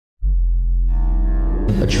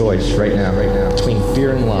a choice right now, between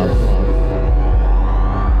fear and love.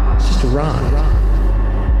 It's just a ride.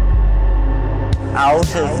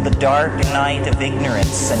 Out of the dark night of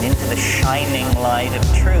ignorance and into the shining light of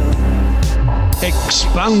truth.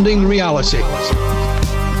 Expanding reality.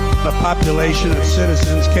 A population of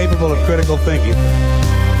citizens capable of critical thinking.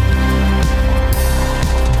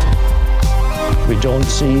 We don't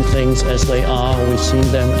see things as they are, we see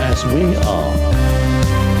them as we are.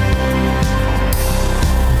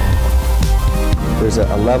 There's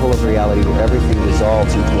a level of reality where everything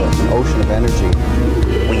dissolves into an ocean of energy.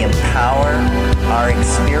 We empower our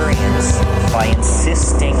experience by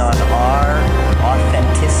insisting on our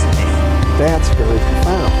authenticity. That's very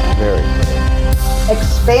profound. Very.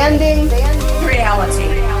 Expanding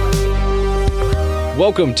reality.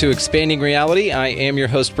 Welcome to Expanding Reality. I am your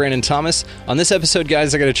host, Brandon Thomas. On this episode,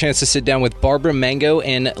 guys, I got a chance to sit down with Barbara Mango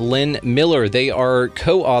and Lynn Miller. They are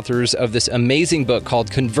co-authors of this amazing book called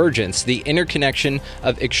Convergence, the Interconnection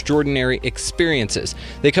of Extraordinary Experiences.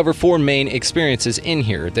 They cover four main experiences in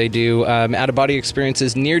here. They do out-of-body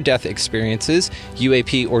experiences, near-death experiences,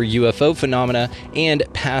 UAP or UFO phenomena, and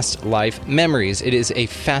past life memories. It is a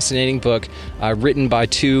fascinating book written by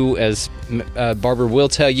two, as Barbara will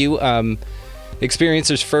tell you,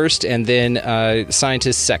 experiencers first and then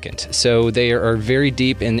scientists second. So they are very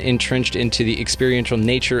deep and entrenched into the experiential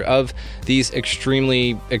nature of these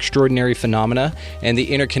extremely extraordinary phenomena and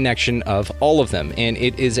the interconnection of all of them. And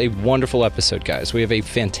it is a wonderful episode, guys. We have a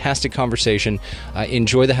fantastic conversation.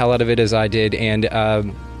 Enjoy the hell out of it as I did. And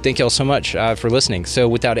thank you all so much for listening. So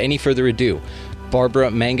without any further ado, Barbara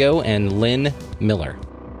Mango and Lynn Miller.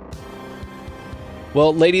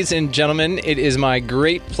 Well, ladies and gentlemen, it is my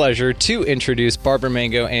great pleasure to introduce Barbara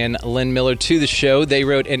Mango and Lynn Miller to the show. They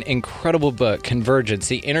wrote an incredible book, Convergence,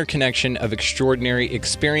 the Interconnection of Extraordinary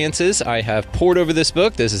Experiences. I have pored over this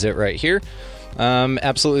book. This is it right here.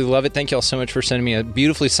 Absolutely love it. Thank you all so much for sending me a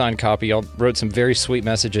beautifully signed copy. Y'all wrote some very sweet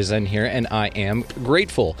messages in here, and I am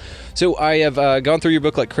grateful. So I have gone through your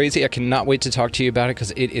book like crazy. I cannot wait to talk to you about it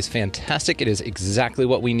because it is fantastic. It is exactly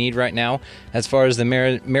what we need right now as far as the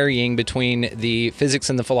marrying between the physics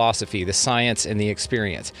and the philosophy, the science and the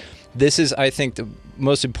experience. This is, I think, the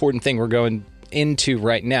most important thing we're going into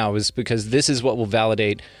right now, is because this is what will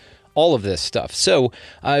validate all of this stuff. So,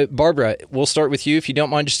 Barbara, we'll start with you. If you don't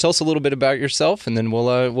mind, just tell us a little bit about yourself, and then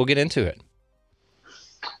we'll get into it.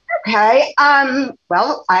 Okay.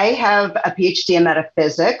 Well, I have a PhD in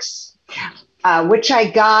metaphysics, which I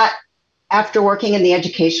got after working in the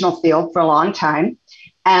educational field for a long time.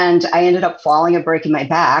 And I ended up falling and breaking my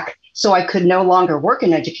back, so I could no longer work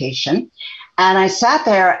in education. And I sat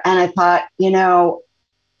there and I thought,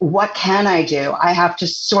 what can I do? I have to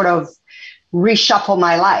sort of reshuffle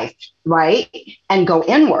my life, right? And go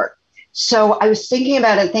inward. So I was thinking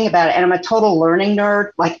about it, and I'm a total learning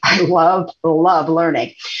nerd. Like, I love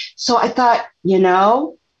learning. So I thought,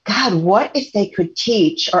 God, what if they could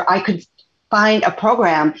teach, or I could find a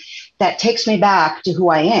program that takes me back to who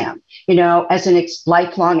I am, as an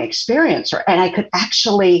lifelong experiencer, and I could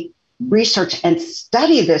actually research and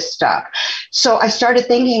study this stuff. So I started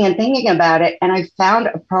thinking about it, and I found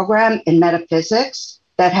a program in metaphysics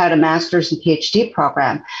that had a master's and PhD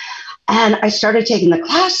program. And I started taking the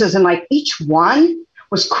classes, and like each one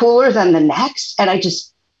was cooler than the next. And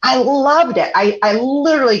I loved it. I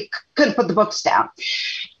literally couldn't put the books down.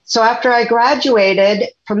 So after I graduated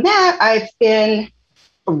from that, I've been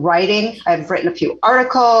writing. I've written a few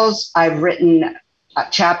articles. I've written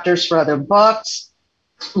chapters for other books.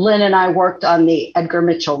 Lynn and I worked on the Edgar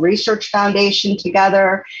Mitchell Research Foundation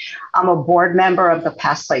together. I'm a board member of the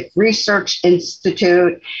Past Life Research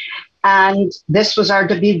Institute. And this was our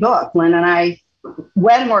debut book. Lynn and I,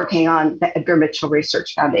 when working on the Edgar Mitchell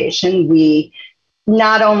Research Foundation, we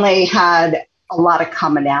not only had a lot of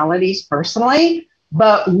commonalities personally,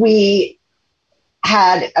 but we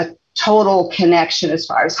had a total connection as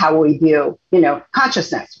far as how we view,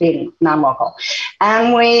 consciousness, being non-local.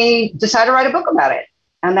 And we decided to write a book about it.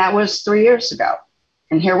 And that was 3 years ago.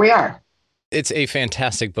 And here we are. It's a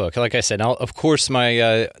fantastic book. Like I said, of course,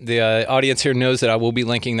 the audience here knows that I will be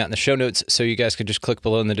linking that in the show notes, so you guys could just click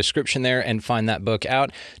below in the description there and find that book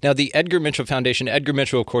out. Now, the Edgar Mitchell Foundation, Edgar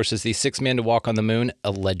Mitchell, of course, is the sixth man to walk on the moon,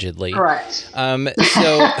 allegedly. Correct.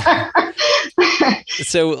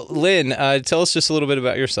 So Lynn, tell us just a little bit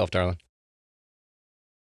about yourself, darling.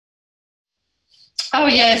 Oh,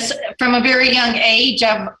 yes. From a very young age,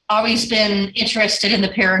 I've always been interested in the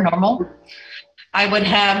paranormal. I would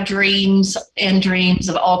have dreams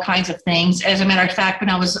of all kinds of things. As a matter of fact, when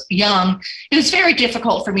I was young, it was very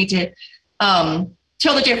difficult for me to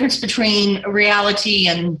tell the difference between reality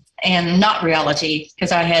and not reality,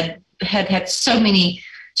 because I had so many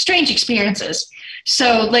strange experiences.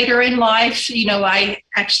 So later in life, I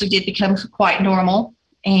actually did become quite normal,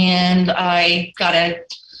 and I got a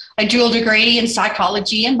dual degree in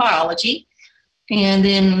psychology and biology. And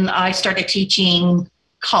then I started teaching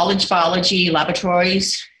college biology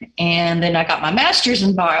laboratories, and then I got my master's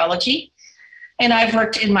in biology, and I've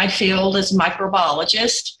worked in my field as a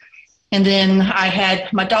microbiologist. And then I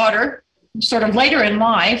had my daughter sort of later in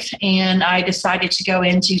life, and I decided to go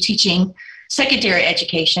into teaching secondary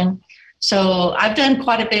education. So I've done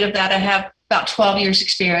quite a bit of that. I have about 12 years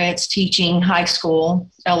experience teaching high school,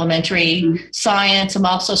 elementary science. I'm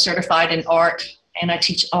also certified in art, and I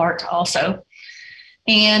teach art also.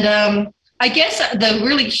 And I guess the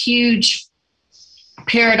really huge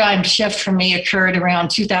paradigm shift for me occurred around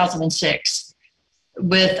 2006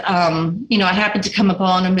 with, I happened to come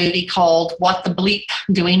upon a movie called What the Bleep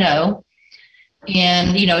Do We Know?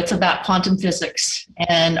 And, it's about quantum physics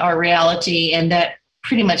and our reality, and that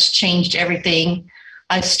pretty much changed everything.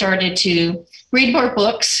 I started to read more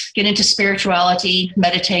books, get into spirituality,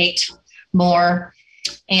 meditate more.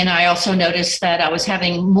 And I also noticed that I was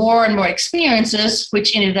having more and more experiences,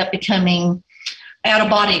 which ended up becoming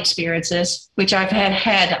out-of-body experiences, which I've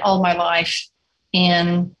had all my life.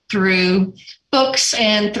 And through books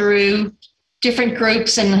and through different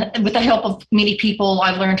groups and with the help of many people,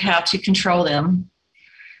 I learned how to control them.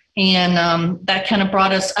 And that kind of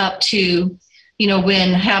brought us up to,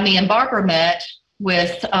 when Hammy and Barbara met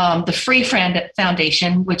with the Free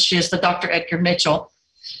Foundation, which is the Dr. Edgar Mitchell.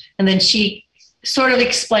 And then she sort of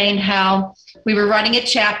explained how we were writing a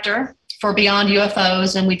chapter for Beyond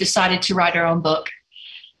UFOs, and we decided to write our own book.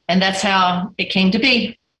 And that's how it came to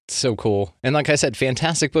be. So cool. And like I said,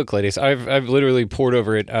 fantastic book, ladies. I've literally poured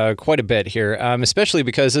over it quite a bit here, especially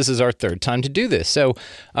because this is our third time to do this. So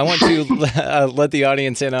I want to let the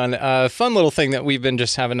audience in on a fun little thing that we've been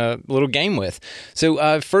just having a little game with.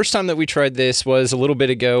 So first time that we tried this was a little bit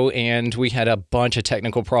ago, and we had a bunch of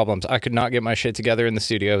technical problems. I could not get my shit together in the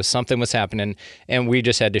studio. Something was happening, and we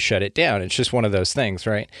just had to shut it down. It's just one of those things,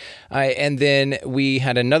 right? And then we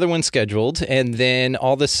had another one scheduled, and then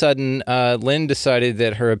all of a sudden, Lynn decided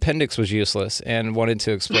that her appendix was useless and wanted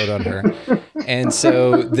to explode on her. And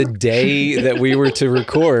so the day that we were to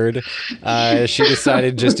record, she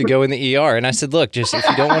decided just to go in the ER. And I said, look, just if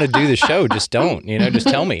you don't want to do the show, just don't, just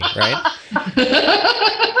tell me, right?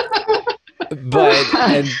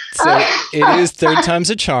 And so it is third time's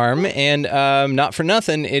a charm, and not for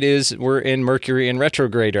nothing, we're in Mercury in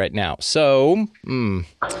retrograde right now. So,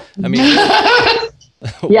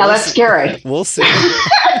 yeah, that's scary. We'll see.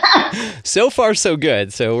 So far, so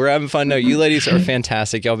good. So we're having fun. No, you ladies are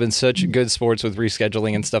fantastic. Y'all been such good sports with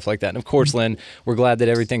rescheduling and stuff like that. And of course, Lynn, we're glad that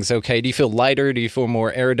everything's okay. Do you feel lighter? Do you feel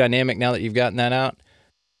more aerodynamic now that you've gotten that out?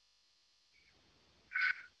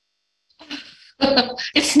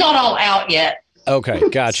 It's not all out yet. Okay,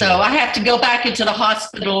 gotcha. So I have to go back into the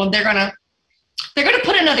hospital, and they're gonna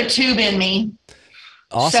put another tube in me.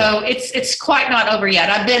 Awesome. So it's quite not over yet.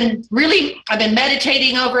 I've been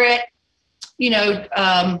meditating over it,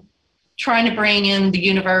 trying to bring in the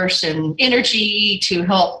universe and energy to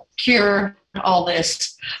help cure all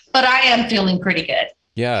this. But I am feeling pretty good.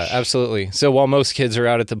 Yeah, absolutely. So while most kids are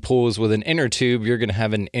out at the pools with an inner tube, you're going to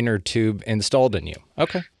have an inner tube installed in you.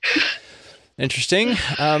 Okay. Interesting.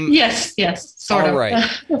 Yes, sort of. All right.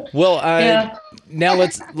 Well, yeah. Now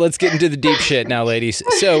let's get into the deep shit now, ladies.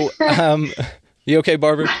 So, you okay,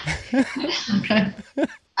 Barbara? Okay.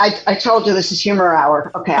 I told you this is humor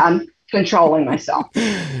hour. Okay, I'm controlling myself.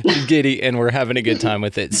 Giddy, and we're having a good time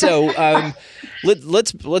with it. So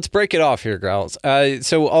let's break it off here, girls.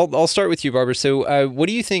 So I'll start with you, Barbara. So what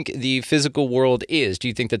do you think the physical world is? Do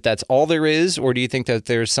you think that that's all there is, or do you think that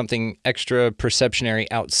there's something extra perceptionary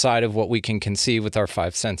outside of what we can conceive with our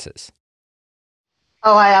five senses?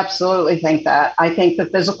 Oh, I absolutely think that. I think the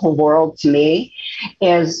physical world to me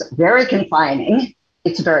is very confining.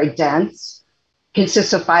 It's very dense,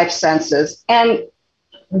 consists of five senses. And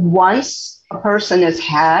once a person has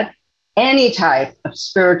had any type of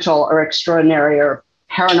spiritual or extraordinary or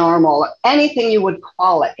paranormal, or anything you would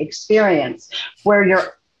call it, experience, where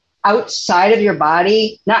you're outside of your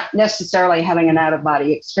body, not necessarily having an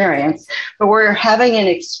out-of-body experience, but where you're having an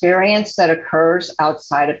experience that occurs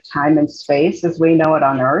outside of time and space as we know it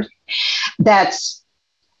on Earth, that's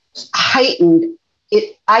heightened.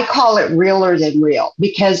 I call it realer than real,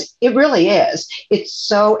 because it really is. It's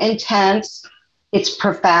so intense. It's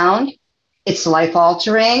profound. It's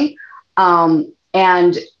life-altering.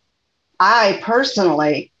 And I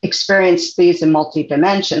personally experience these in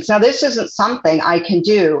multi-dimensions. Now, this isn't something I can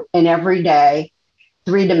do in everyday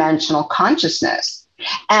three-dimensional consciousness.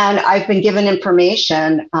 And I've been given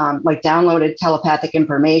information, like downloaded telepathic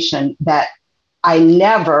information that I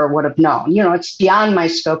never would have known. It's beyond my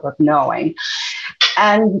scope of knowing.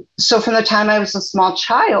 And so from the time I was a small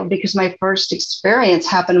child, because my first experience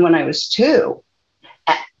happened when I was 2,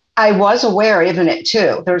 I was aware even at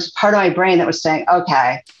 2, there was a part of my brain that was saying,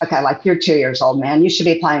 okay, like you're 2 years old, man, you should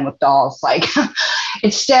be playing with dolls. Like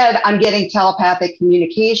instead, I'm getting telepathic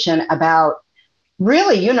communication about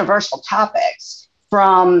really universal topics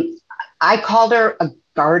from, I called her a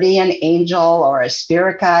guardian angel or a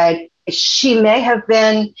spirit guide. She may have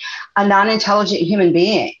been a non-intelligent human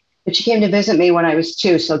being, but she came to visit me when I was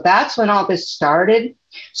 2. So that's when all this started.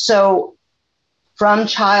 So from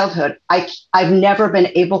childhood, I've never been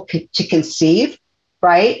able to conceive,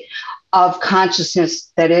 right, of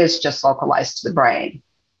consciousness that is just localized to the brain.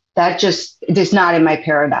 That just is not in my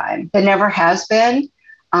paradigm. It never has been.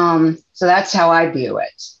 So that's how I view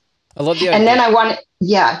it. I love the idea. And then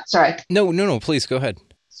sorry. No, please go ahead.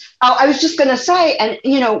 Oh, I was just going to say, and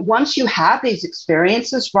once you have these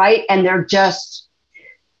experiences, right, and they're just,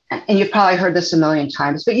 and you've probably heard this a million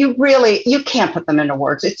times, but you can't put them into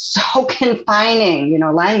words. It's so confining,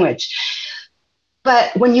 language.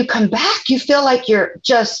 But when you come back, you feel like you're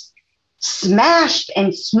just smashed and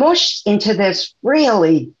smushed into this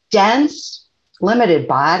really dense, limited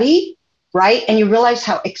body, right? And you realize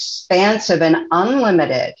how expansive and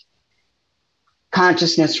unlimited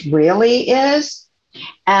consciousness really is.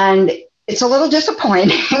 And it's a little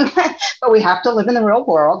disappointing, but we have to live in the real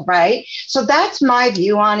world, right? So that's my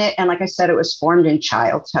view on it. And like I said, it was formed in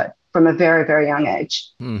childhood from a very, very young age.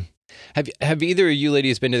 Have either of you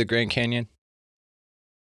ladies been to the Grand Canyon?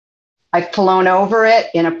 I've flown over it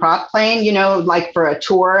in a prop plane, like for a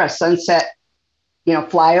tour, a sunset,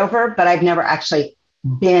 flyover, but I've never actually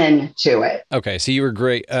been to it. Okay, so you were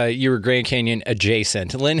Grand Canyon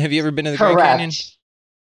adjacent. Lynn, have you ever been to the Correct. Grand Canyon?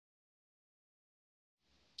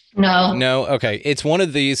 No. Okay. It's one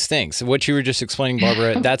of these things. What you were just explaining,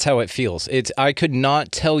 Barbara, that's how it feels. I could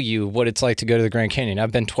not tell you what it's like to go to the Grand Canyon.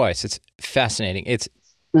 I've been twice. It's fascinating. It's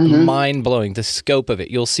mind-blowing, the scope of it.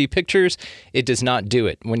 You'll see pictures. It does not do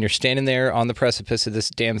it. When you're standing there on the precipice of this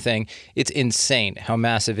damn thing, it's insane how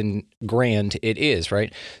massive and grand it is,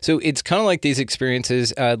 right? So it's kind of like these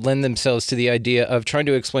experiences lend themselves to the idea of trying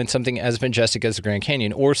to explain something as majestic as the Grand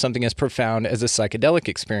Canyon or something as profound as a psychedelic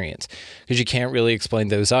experience, because you can't really explain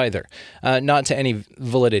those either. Not to any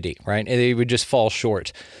validity, right? They would just fall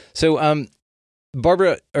short. So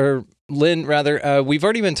Barbara, or Lynn, rather, we've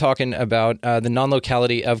already been talking about the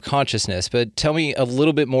non-locality of consciousness, but tell me a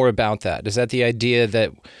little bit more about that. Is that the idea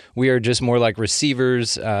that we are just more like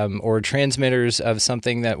receivers or transmitters of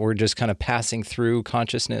something, that we're just kind of passing through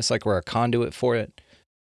consciousness, like we're a conduit for it?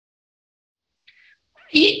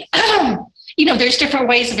 There's different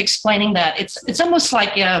ways of explaining that. It's almost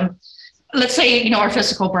like, let's say, our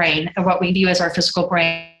physical brain, or what we view as our physical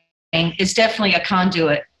brain, is definitely a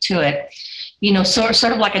conduit to it. Sort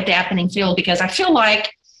of like a dampening field, because I feel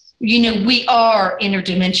like, we are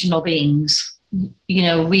interdimensional beings.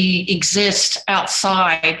 We exist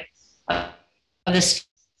outside of this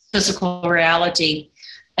physical reality,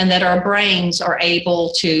 and that our brains are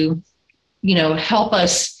able to, help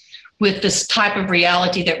us with this type of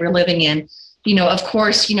reality that we're living in. Of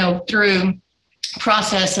course, through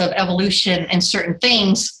process of evolution and certain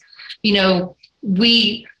things,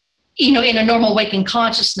 we, in a normal waking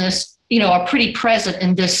consciousness, are pretty present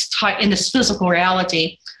in this physical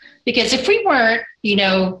reality. Because if we weren't,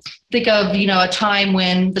 think of, a time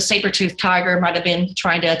when the saber-toothed tiger might have been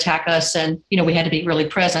trying to attack us, and, we had to be really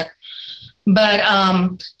present. But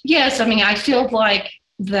yes, I feel like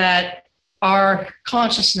that our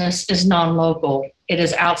consciousness is non-local. It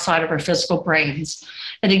is outside of our physical brains.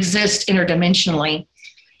 It exists interdimensionally.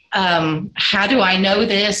 How do I know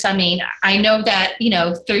this? I know that,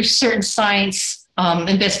 through certain science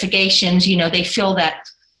investigations, they feel that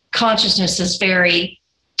consciousness is very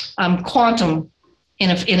quantum,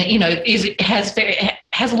 has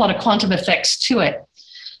a lot of quantum effects to it.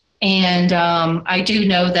 And I do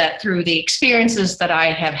know that through the experiences that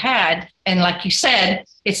I have had, and like you said,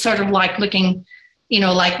 it's sort of like looking,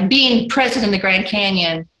 like being present in the Grand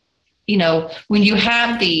Canyon. When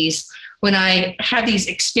I have these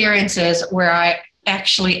experiences where I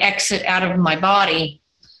actually exit out of my body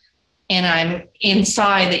and I'm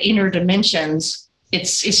inside the inner dimensions,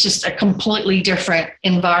 it's just a completely different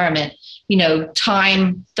environment.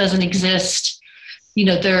 Time doesn't exist.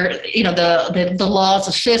 The laws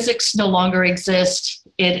of physics no longer exist.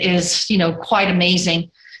 It is, quite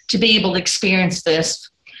amazing to be able to experience this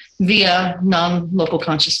via non-local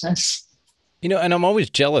consciousness. And I'm always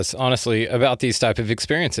jealous, honestly, about these type of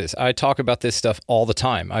experiences. I talk about this stuff all the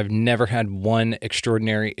time. I've never had one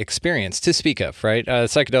extraordinary experience to speak of, right?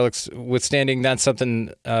 Psychedelics withstanding, that's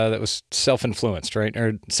something that was self-influenced, right?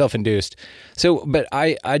 Or self-induced. So, but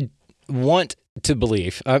I want to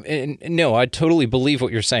believe, and no, I totally believe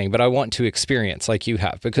what you're saying, but I want to experience like you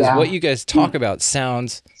have, because what you guys talk about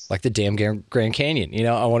sounds like the damn Grand Canyon.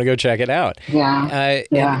 I want to go check it out.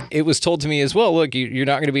 And it was told to me as well, look, you're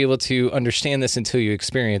not going to be able to understand this until you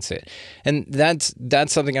experience it. And that's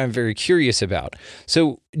something I'm very curious about.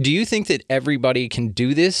 So do you think that everybody can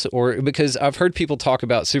do this? Or because I've heard people talk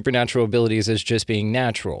about supernatural abilities as just being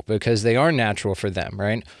natural, because they are natural for them,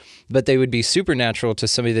 right? But they would be supernatural to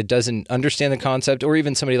somebody that doesn't understand the concept, or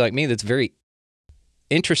even somebody like me that's very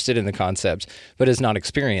interested in the concept but has not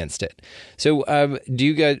experienced it. So do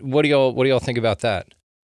you guys, what do y'all think about that?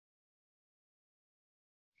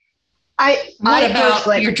 What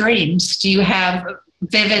about your dreams? Do you have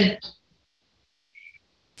vivid?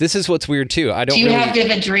 This is what's weird too. Do you have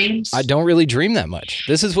vivid dreams? I don't really dream that much.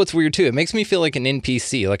 This is what's weird too. It makes me feel like an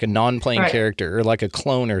NPC, like a non-playing character, or like a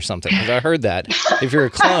clone or something. Because I heard that if you're a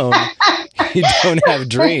clone, you don't have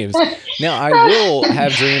dreams. Now, I will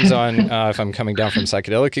have dreams on if I'm coming down from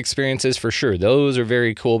psychedelic experiences, for sure. Those are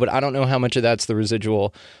very cool, but I don't know how much of that's the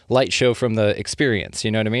residual light show from the experience, you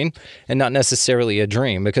know what I mean? And not necessarily a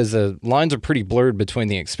dream, because the lines are pretty blurred between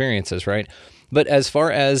the experiences, right? But as far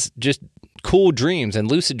as just cool dreams and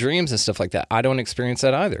lucid dreams and stuff like that, I don't experience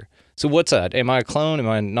that either. So what's that? Am I a clone? Am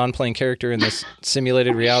I a non-playing character in this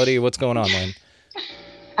simulated reality? What's going on, Lynn?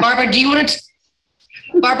 Barbara, do you want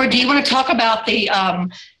to talk about the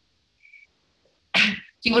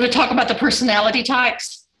personality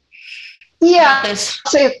types? Yeah, I'll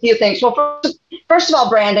say a few things. Well, first of all,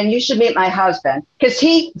 Brandon, you should meet my husband, because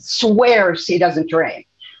he swears he doesn't dream.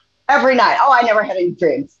 Every night. Oh, I never had any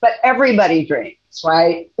dreams, but everybody dreams,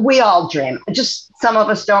 right? We all dream. Just some of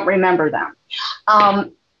us don't remember them.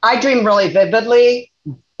 I dream really vividly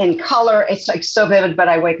in color. It's like so vivid, but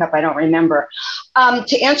I wake up, I don't remember.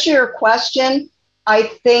 To answer your question, I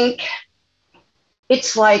think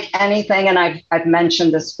it's like anything, and I've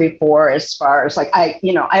mentioned this before, as far as like, I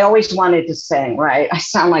always wanted to sing, right? I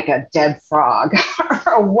sound like a dead frog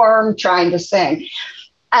or a worm trying to sing.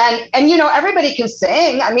 And everybody can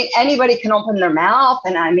sing. I mean, anybody can open their mouth,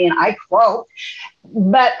 and I quote,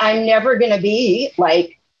 but I'm never going to be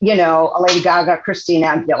like, a Lady Gaga, Christina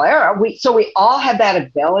Aguilera. We all have that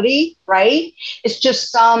ability, right? It's just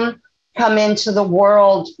some come into the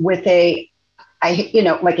world with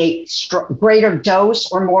greater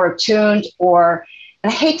dose, or more attuned, and I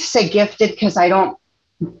hate to say gifted, because I don't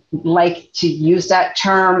like to use that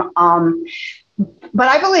term. But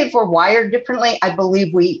I believe we're wired differently. I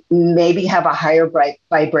believe we maybe have a higher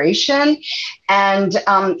vibration. And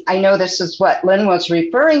I know this is what Lynn was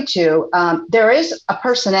referring to. There is a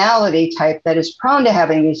personality type that is prone to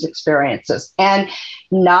having these experiences. And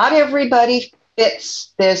not everybody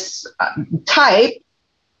fits this type,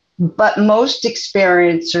 but most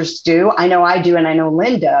experiencers do. I know I do, and I know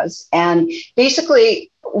Lynn does. And basically,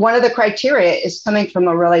 one of the criteria is coming from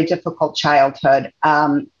a really difficult childhood.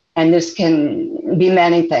 And this can be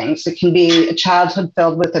many things. It can be a childhood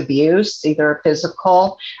filled with abuse, either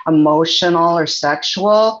physical, emotional, or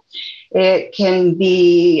sexual. It can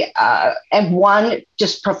be, and one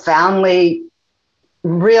just profoundly,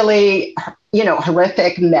 really,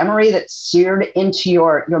 horrific memory that's seared into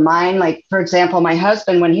your mind. Like, for example, my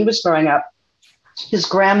husband, when he was growing up, his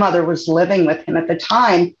grandmother was living with him at the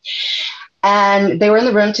time. And they were in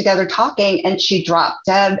the room together talking, and she dropped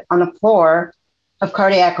dead on the floor of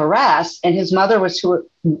cardiac arrest, and his mother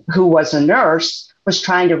who was a nurse, was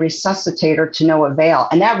trying to resuscitate her to no avail.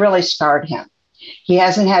 And that really scarred him. He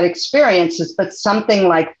hasn't had experiences, but something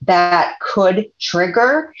like that could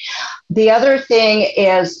trigger. The other thing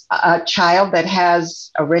is a child that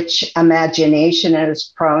has a rich imagination and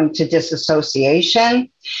is prone to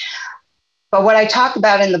disassociation. But what I talk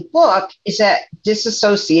about in the book is that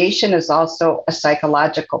disassociation is also a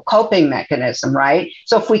psychological coping mechanism, right?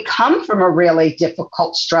 So if we come from a really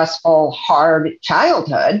difficult, stressful, hard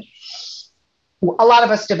childhood, a lot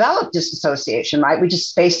of us develop disassociation, right? We just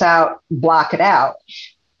space out, block it out.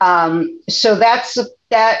 So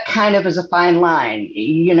that kind of is a fine line.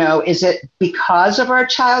 Is it because of our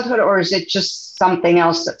childhood, or is it just something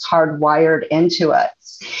else that's hardwired into us?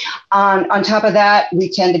 On top of that,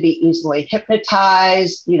 we tend to be easily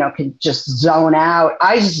hypnotized, can just zone out.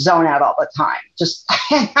 I just zone out all the time. I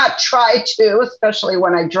cannot try to, especially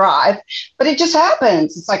when I drive, but it just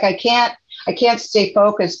happens. It's like I can't stay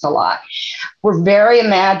focused a lot. We're very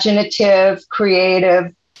imaginative,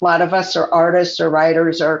 creative, A lot of us are artists or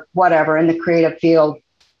writers or whatever in the creative field.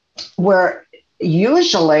 We're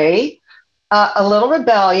usually a little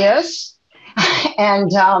rebellious, and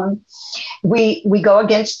we go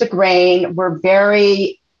against the grain. We're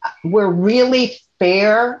really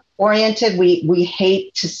fair oriented. We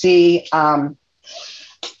hate to see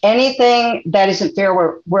anything that isn't fair.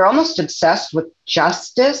 We're almost obsessed with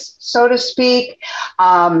justice, so to speak.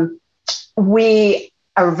 We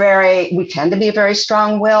tend to be very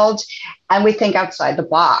strong-willed, and we think outside the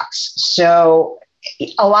box. So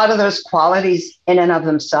a lot of those qualities in and of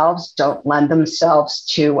themselves don't lend themselves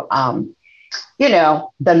to,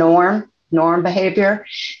 the norm behavior.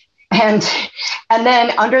 And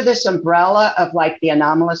then under this umbrella of like the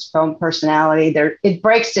anomalous prone personality, it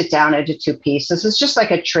breaks it down into two pieces. It's just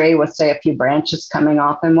like a tree with, say, a few branches coming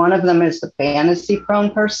off. And one of them is the fantasy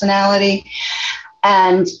prone personality.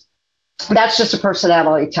 And that's just a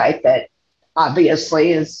personality type that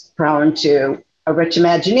obviously is prone to a rich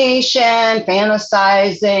imagination,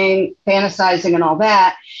 fantasizing and all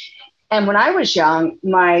that. And when I was young,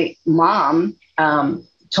 my mom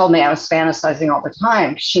told me I was fantasizing all the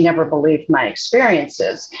time. She never believed my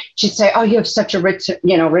experiences. She'd say, "Oh, you have such a rich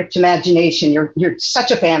imagination. You're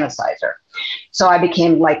such a fantasizer." So I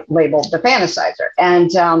became labeled the fantasizer. And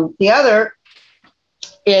the other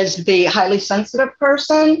is the highly sensitive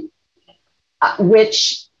person,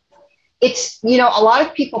 which it's, a lot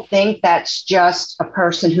of people think that's just a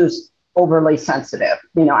person who's overly sensitive.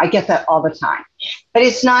 I get that all the time. But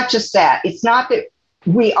it's not just that. It's not that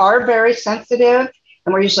we are very sensitive,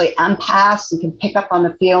 and we're usually empaths and can pick up on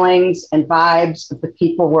the feelings and vibes of the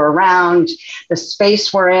people we're around, the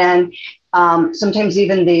space we're in, sometimes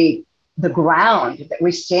even the ground that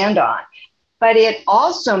we stand on. But it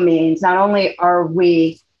also means not only are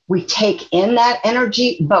we take in that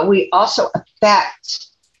energy, but we also affect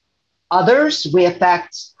others. We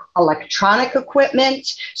affect electronic equipment.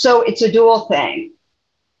 So it's a dual thing.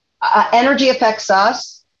 Energy affects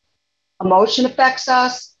us, emotion affects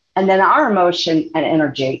us, and then our emotion and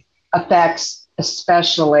energy affects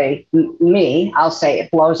especially me. I'll say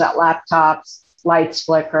it blows out laptops, lights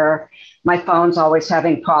flicker, my phone's always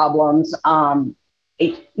having problems,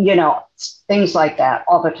 things like that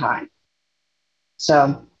all the time.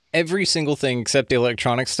 So every single thing except the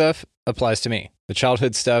electronic stuff applies to me. The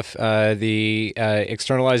childhood stuff, the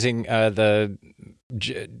externalizing the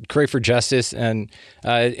crave for justice and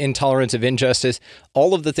intolerance of injustice,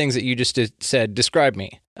 all of the things that you just said describe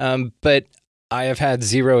me. But I have had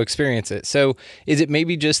zero experiences. So is it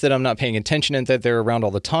maybe just that I'm not paying attention and that they're around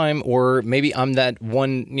all the time? Or maybe I'm that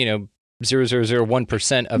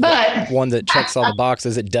 0.0001% of the one that checks all the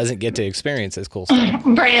boxes that doesn't get to experience this cool stuff?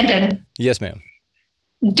 Brandon. Yes, ma'am.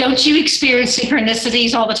 Don't you experience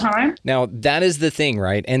synchronicities all the time? Now, that is the thing,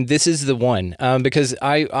 right? And this is the one, because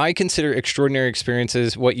I consider extraordinary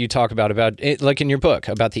experiences what you talk about it, like in your book,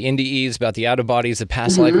 about the NDEs, about the out-of-bodies, the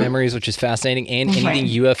past life memories, which is fascinating, and anything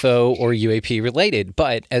UFO or UAP related.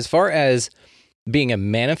 But as far as being a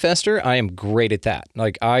manifester, I am great at that.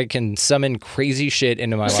 Like, I can summon crazy shit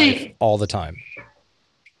into my life all the time.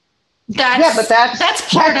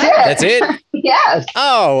 That's part of it. That's it? Yes.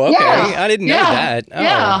 Oh, okay. Yeah. I didn't know that. Oh,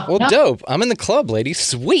 yeah. Well, dope. I'm in the club, lady.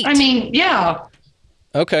 Sweet. I mean, yeah.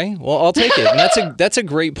 Okay. Well, I'll take it. And that's a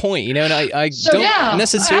great point. And I don't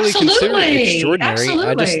necessarily consider it extraordinary.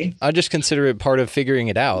 Absolutely. I just consider it part of figuring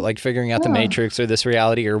it out, like figuring out the matrix or this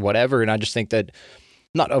reality or whatever. And I just think that,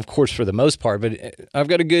 not of course for the most part, but I've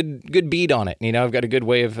got a good beat on it. I've got a good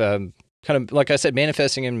way of kind of, like I said,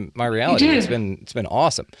 manifesting in my reality. It's been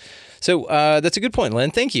awesome. So that's a good point,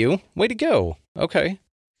 Lynn. Thank you. Way to go. Okay.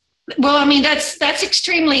 Well, I mean, that's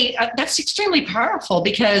extremely powerful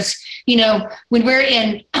because, when we're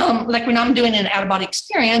in, like when I'm doing an out-of-body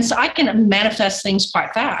experience, I can manifest things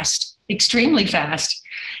quite fast, extremely fast.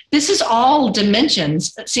 This is all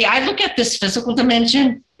dimensions. See, I look at this physical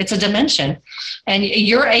dimension, it's a dimension, and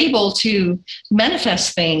you're able to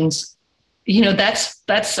manifest things.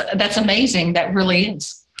 That's amazing. That really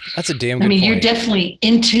is. That's a damn good point. You're definitely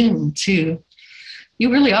in tune to,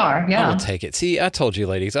 you really are. Yeah. I'll take it. See, I told you,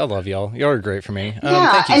 ladies, I love y'all. Y'all are great for me.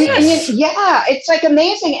 Yeah. Thank you. It's like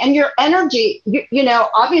amazing. And your energy,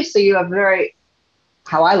 obviously you have very,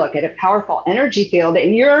 how I look at it, powerful energy field.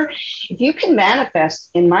 And if you can manifest,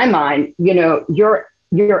 in my mind, your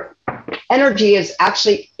energy is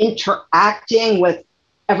actually interacting with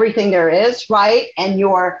everything there is, right? And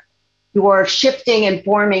you're shifting and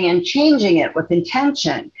forming and changing it with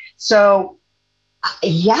intention. So,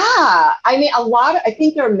 I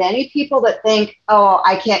think there are many people that think, oh,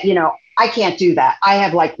 I can't do that. I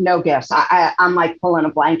have no gifts. I'm like pulling a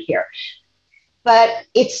blank here. but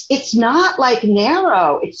it's not like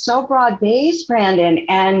narrow. It's so broad based, Brandon.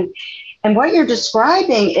 And what you're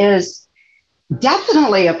describing is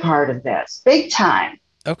definitely a part of this, big time.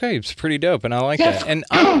 Okay, it's pretty dope, and I like Def- that. And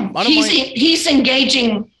he's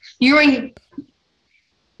engaging. You're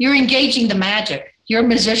engaging the magic. You're a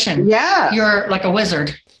musician. Yeah. You're like a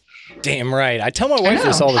wizard. damn right. I tell my wife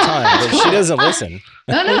this all the time, but she doesn't listen.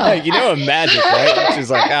 No. You know, I'm magic, right? She's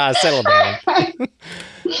like, settle down.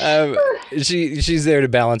 She's there to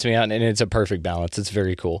balance me out, and it's a perfect balance. It's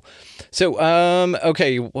very cool. So,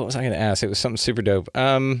 okay, what was I going to ask? It was something super dope.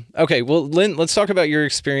 Okay, well, Lynn, let's talk about your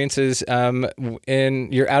experiences in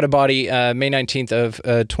your out of body May 19th of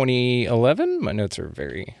 2011. My notes are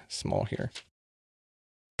very small here.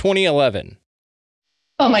 2011.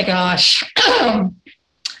 Oh my gosh.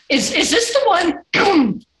 Is this the one?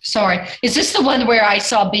 Sorry. Is this the one where I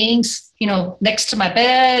saw beings, next to my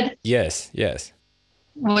bed? Yes.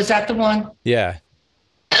 Was that the one? Yeah.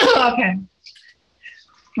 Okay.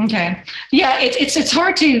 Yeah, it's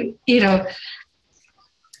hard to,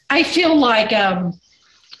 I feel like,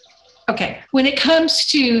 when it comes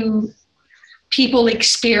to people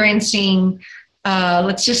experiencing,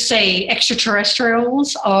 let's just say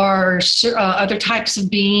extraterrestrials or other types of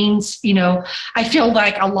beings, I feel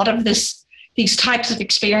like a lot of these types of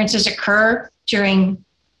experiences occur during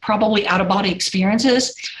probably out-of-body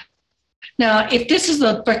experiences. Now, if this is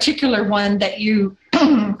the particular one that you,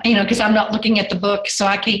 because I'm not looking at the book, so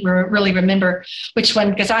I can't really remember which one,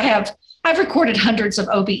 because I've recorded hundreds of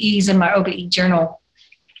OBEs in my OBE journal.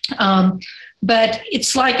 But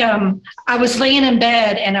it's like I was laying in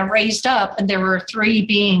bed and I raised up and there were three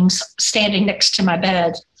beings standing next to my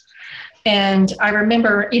bed. And I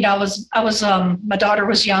remember, I was my daughter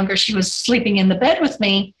was younger. She was sleeping in the bed with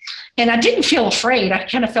me and I didn't feel afraid. I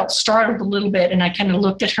kind of felt startled a little bit and I kind of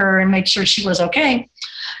looked at her and made sure she was okay.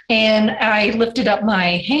 And I lifted up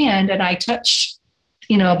my hand and I touched,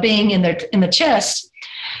 a being in the chest.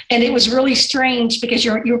 And it was really strange because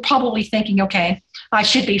you're probably thinking, okay, I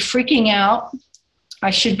should be freaking out.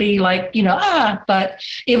 I should be like, but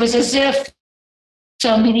it was as if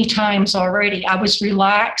so many times already I was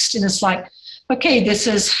relaxed and it's like, okay, this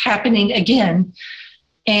is happening again.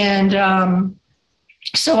 And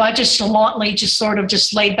so I just gallantly just sort of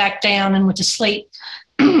just laid back down and went to sleep.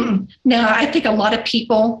 Now, I think a lot of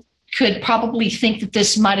people could probably think that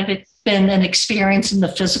this might have been an experience in the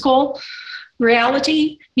physical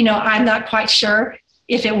reality. I'm not quite sure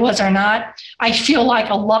if it was or not. I feel like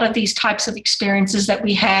a lot of these types of experiences that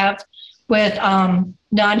we have with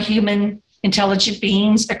non-human intelligent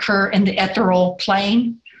beings occur in the ethereal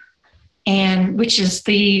plane, and which is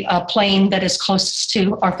the plane that is closest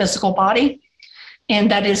to our physical body.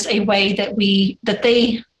 And that is a way that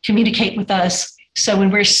they communicate with us. So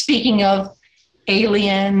when we're speaking of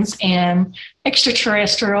aliens and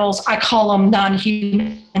extraterrestrials, I call them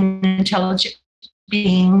non-human intelligent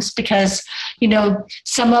beings because,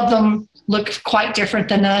 some of them look quite different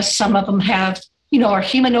than us. Some of them have, are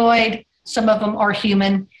humanoid. Some of them are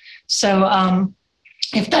human. So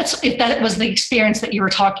if that was the experience that you were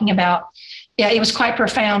talking about, yeah, it was quite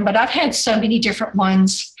profound. But I've had so many different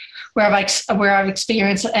ones where I've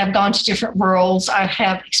experienced. I've gone to different worlds. I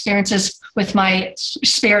have experiences with my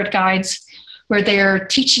spirit guides where they're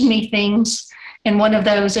teaching me things. And one of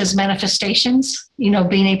those is manifestations,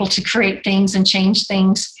 being able to create things and change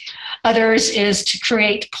things. Others is to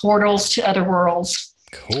create portals to other worlds.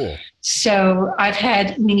 Cool. So I've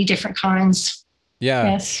had many different kinds.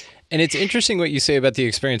 Yeah. Yes. And it's interesting what you say about the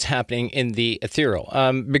experience happening in the ethereal,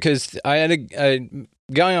 because I had a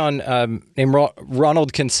guy on named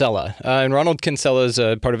Ronald Kinsella. And Ronald Kinsella is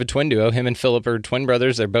a part of a twin duo. Him and Philip are twin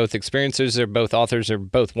brothers. They're both experiencers. They're both authors. They're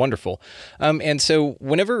both wonderful. And so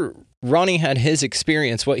whenever Ronnie had his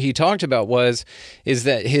experience, what he talked about is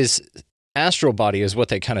that his astral body is what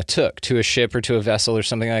they kind of took to a ship or to a vessel or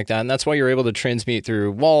something like that. And that's why you're able to transmute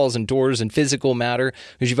through walls and doors and physical matter,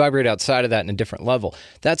 because you vibrate outside of that in a different level.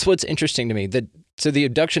 That's what's interesting to me. So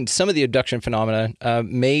some of the abduction phenomena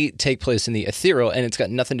may take place in the ethereal, and it's got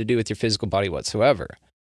nothing to do with your physical body whatsoever.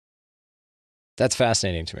 That's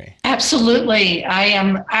fascinating to me. Absolutely.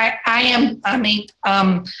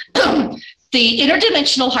 The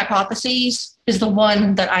interdimensional hypotheses is the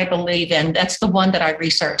one that I believe in. That's the one that I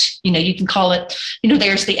research. You can call it,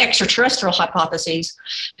 there's the extraterrestrial hypotheses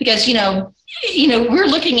because, we're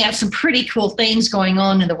looking at some pretty cool things going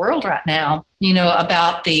on in the world right now,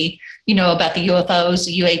 about the UFOs,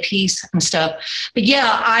 the UAPs and stuff. But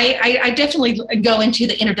yeah, I definitely go into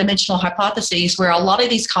the interdimensional hypotheses where a lot of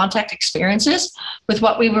these contact experiences with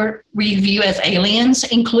what we view as aliens,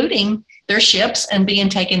 including their ships and being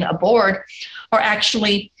taken aboard, are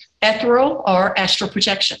actually ethereal or astral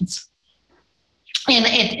projections. And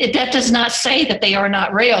that does not say that they are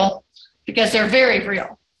not real, because they're very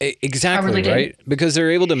real. Exactly, really right? Because they're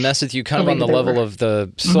able to mess with you kind of on the level of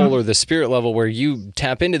the soul or the spirit level, where you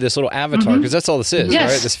tap into this little avatar, because that's all this is, right?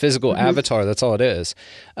 This physical avatar, that's all it is.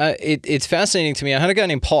 It's fascinating to me. I had a guy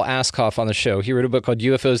named Paul Askoff on the show. He wrote a book called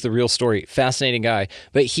UFOs, The Real Story. Fascinating guy.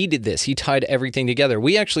 But he did this. He tied everything together.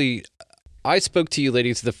 I spoke to you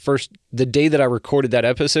ladies the day that I recorded that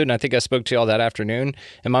episode, and I think I spoke to y'all that afternoon,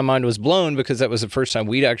 and my mind was blown because that was the first time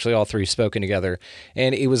we'd actually all three spoken together.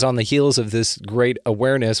 And it was on the heels of this great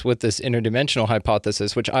awareness with this interdimensional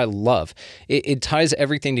hypothesis, which I love. It ties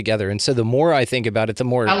everything together. And so the more I think about it, the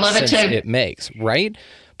more sense it makes, right?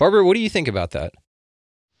 Barbara, what do you think about that?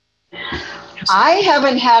 I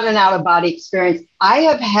haven't had an out-of-body experience. I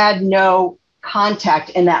have had no contact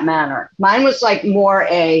in that manner. Mine was like more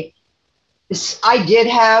I did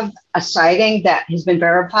have a sighting that has been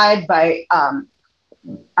verified by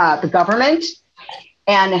the government,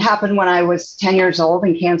 and it happened when I was 10 years old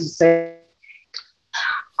in Kansas City.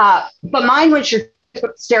 But mine was your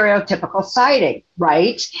stereotypical sighting,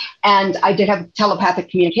 right? And I did have telepathic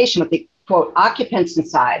communication with the, quote, occupants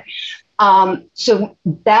inside. So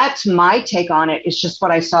that's my take on it. It's just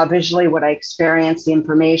what I saw visually, what I experienced, the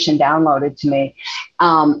information downloaded to me,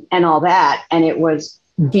 and all that. And it was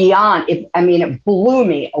beyond it. I mean, it blew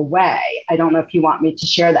me away. I don't know if you want me to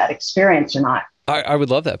share that experience or not. I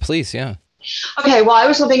would love that, please. Yeah. Okay. Well, I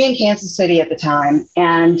was living in Kansas City at the time,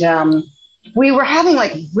 and we were having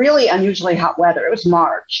like really unusually hot weather. It was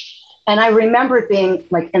March, and I remember it being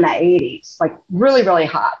like in the 80s, like really, really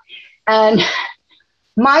hot. And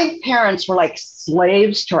my parents were like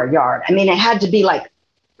slaves to our yard. I mean, it had to be like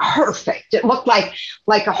perfect. It looked like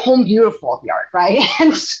a Home Beautiful yard, right?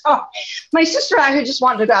 And so my sister and I, who just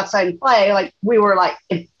wanted to go outside and play, like we were like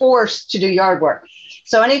forced to do yard work.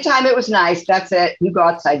 So anytime it was nice, that's it. You go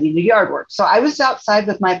outside, you do yard work. So I was outside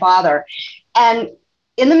with my father, and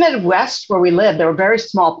in the Midwest where we lived, there were very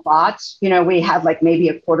small plots. You know, we had like maybe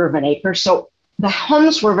 1/4 of an acre. So the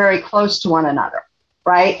homes were very close to one another,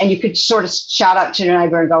 right? And you could sort of shout out to your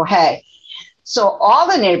neighbor and go, hey. So all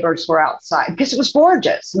the neighbors were outside because it was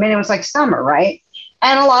gorgeous. I mean, it was like summer, right?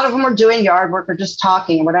 And a lot of them were doing yard work or just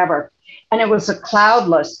talking or whatever. And it was a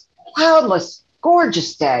cloudless,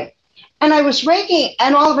 gorgeous day. And I was raking,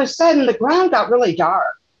 and all of a sudden the ground got really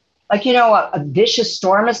dark. Like, you know, a vicious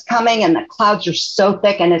storm is coming and the clouds are so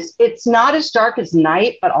thick, and it's not as dark as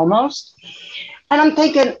night, but almost. And I'm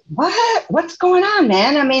thinking, what's going on,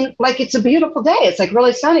 man? I mean, like, it's a beautiful day. It's like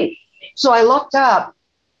really sunny. So I looked up.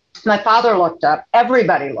 My father looked up,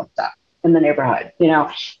 everybody looked up in the neighborhood, you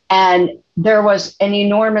know, and there was an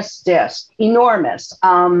enormous disc, enormous.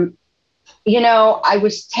 You know, I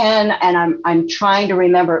was 10 and I'm trying to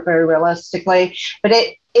remember it very realistically, but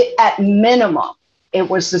it at minimum, it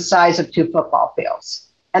was the size of 2 football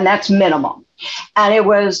fields, and that's minimum. And it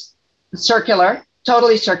was circular,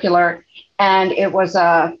 totally circular. And it was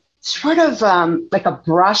a sort of like a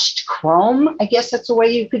brushed chrome, I guess that's the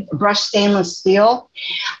way you could brush stainless steel.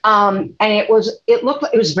 And it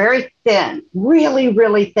was very thin, really,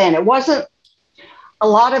 really thin. It wasn't a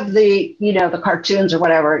lot of the, you know, the cartoons or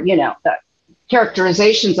whatever, you know, the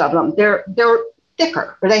characterizations of them. They're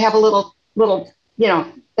thicker, or they have a little, you know,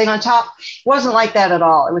 thing on top. It wasn't like that at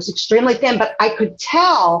all. It was extremely thin, but I could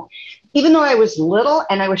tell, even though I was little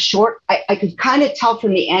and I was short, I could kind of tell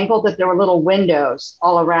from the angle that there were little windows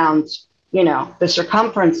all around, you know, the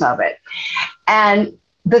circumference of it. And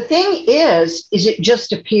the thing is it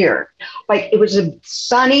just appeared. Like, it was a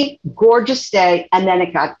sunny, gorgeous day, and then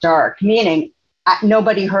it got dark, meaning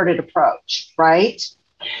nobody heard it approach, right?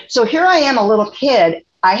 So here I am, a little kid.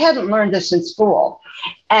 I hadn't learned this in school.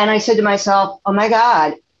 And I said to myself, oh my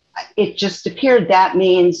God, it just appeared. That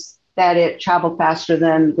means that it traveled faster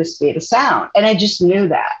than the speed of sound. And I just knew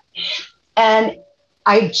that. And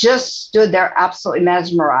I just stood there absolutely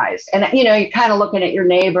mesmerized. And, you know, you're kind of looking at your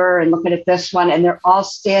neighbor and looking at this one, and they're all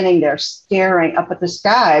standing there staring up at the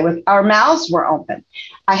sky with our mouths were open.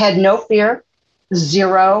 I had no fear,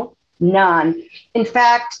 zero, none. In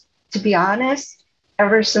fact, to be honest,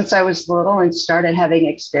 ever since I was little and started having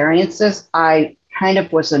experiences, I kind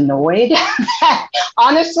of was annoyed.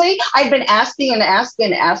 Honestly, I'd been asking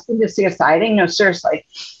to see a sighting. No, seriously.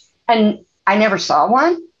 And I never saw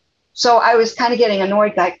one. So I was kind of getting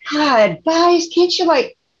annoyed, like, God, guys, can't you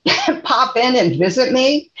like pop in and visit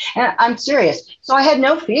me? And I'm serious. So I had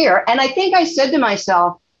no fear. And I think I said to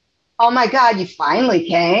myself, oh my God, you finally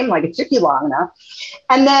came. Like, it took you long enough.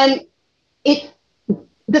 And then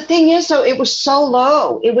the thing is, though, it was so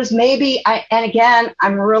low. It was maybe, and again,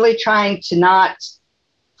 I'm really trying to not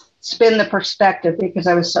spin the perspective because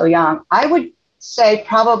I was so young. I would say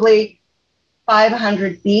probably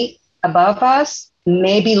 500 feet above us,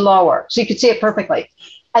 maybe lower. So you could see it perfectly.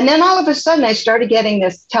 And then all of a sudden I started getting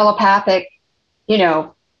this telepathic,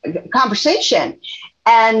 conversation.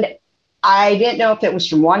 And I didn't know if it was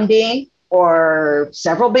from one being or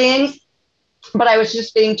several beings, but I was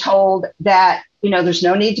just being told that, there's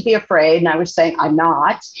no need to be afraid. And I was saying, I'm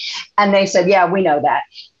not. And they said, yeah, we know that.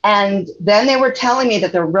 And then they were telling me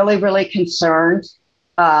that they're really, really concerned.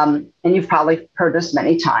 And you've probably heard this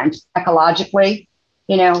many times, ecologically,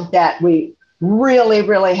 that we really,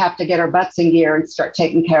 really have to get our butts in gear and start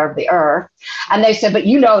taking care of the earth. And they said, but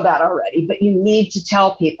you know that already, but you need to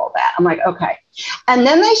tell people that. I'm like, okay. And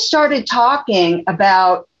then they started talking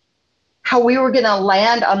about how we were going to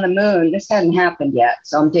land on the moon. This hadn't happened yet,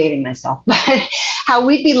 so I'm dating myself, but how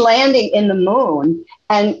we'd be landing in the moon.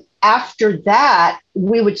 And after that,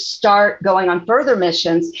 we would start going on further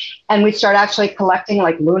missions, and we'd start actually collecting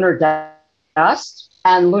like lunar dust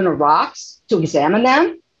and lunar rocks to examine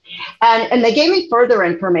them. And they gave me further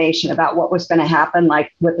information about what was going to happen,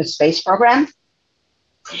 like with the space program.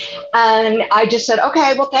 And I just said,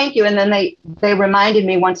 okay, well, thank you. And then they reminded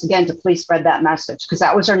me once again to please spread that message, because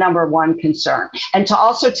that was our number one concern. And to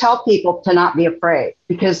also tell people to not be afraid,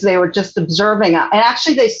 because they were just observing. And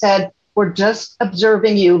actually they said, we're just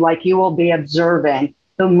observing you like you will be observing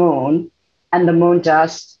the moon and the moon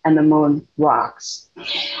dust and the moon rocks.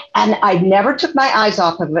 And I never took my eyes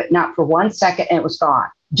off of it, not for 1 second, and it was gone,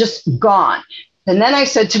 just gone. And then I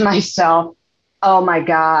said to myself, oh my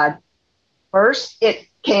God, first it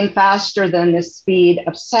came faster than the speed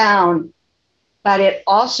of sound, but it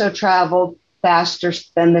also traveled faster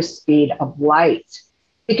than the speed of light,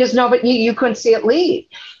 because you couldn't see it leave.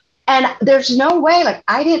 And there's no way, like,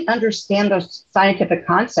 I didn't understand those scientific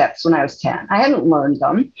concepts when I was 10. I hadn't learned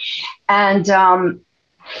them. And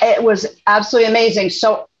it was absolutely amazing.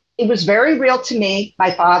 So it was very real to me.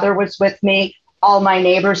 My father was with me, all my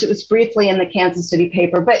neighbors. It was briefly in the Kansas City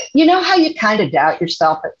paper. But you know how you kind of doubt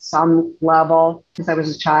yourself at some level, because I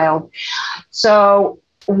was a child. So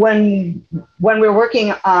when we were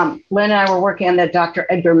working, Lynn and I were working on the Dr.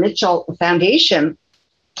 Edgar Mitchell Foundation,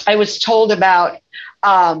 I was told about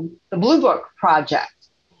the Blue Book Project,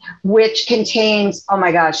 which contains, oh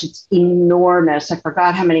my gosh, it's enormous. I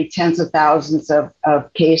forgot how many tens of thousands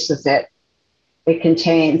of cases it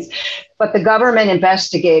contains. But the government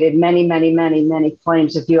investigated many, many, many, many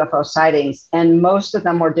claims of UFO sightings, and most of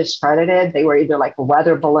them were discredited. They were either like a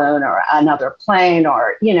weather balloon or another plane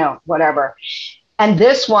or, whatever. And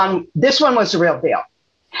this one was the real deal.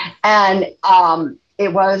 And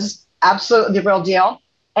it was absolutely the real deal.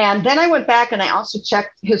 And then I went back and I also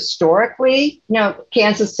checked historically,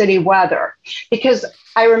 Kansas City weather, because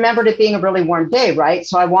I remembered it being a really warm day, right?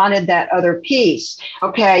 So I wanted that other piece.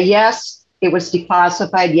 Okay, yes, it was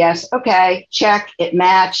declassified. Yes, okay, check, it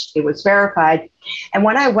matched, it was verified. And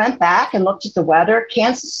when I went back and looked at the weather,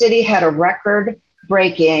 Kansas City had a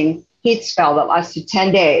record-breaking heat spell that lasted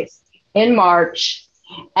 10 days in March.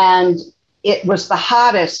 And it was the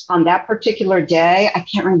hottest on that particular day. I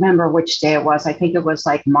can't remember which day it was. I think it was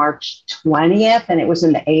like March 20th, and it was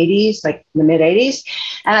in the 80s, like the mid 80s.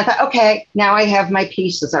 And I thought, okay, now I have my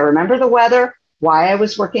pieces. I remember the weather, why I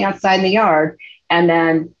was working outside in the yard. And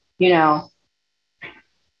then,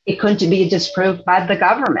 it couldn't be disproved by the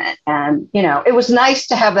government. And, it was nice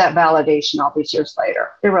to have that validation all these years later.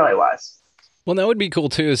 It really was. Well, that would be cool,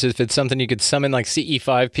 too, is if it's something you could summon like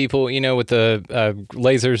CE5 people, with the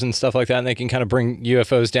lasers and stuff like that, and they can kind of bring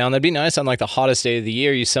UFOs down. That'd be nice on like the hottest day of the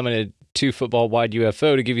year. You summon a 2-football wide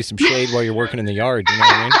UFO to give you some shade while you're working in the yard. You know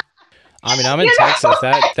what I mean? I'm in Texas.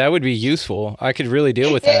 That would be useful. I could really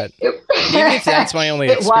deal with that. Even if that's my only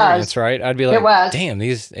experience, right? I'd be like, damn,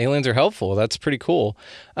 these aliens are helpful. That's pretty cool.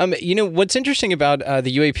 What's interesting about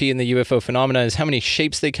the UAP and the UFO phenomena is how many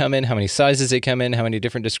shapes they come in, how many sizes they come in, how many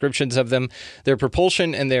different descriptions of them. Their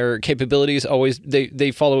propulsion and their capabilities always,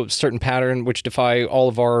 they follow a certain pattern which defy all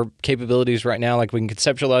of our capabilities right now. Like we can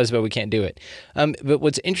conceptualize, but we can't do it. But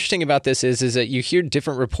what's interesting about this is that you hear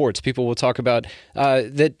different reports. People will talk about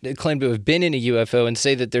that claim to have been in a UFO and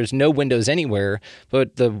say that there's no windows anywhere,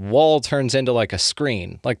 but the wall turns into like a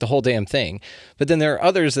screen, like the whole damn thing. But then there are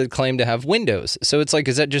others that claim to have windows. So it's like,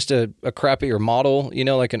 is that just a crappier model,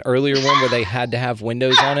 like an earlier one where they had to have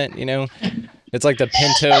windows on it, It's like the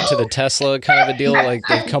Pinto to the Tesla kind of a deal. Like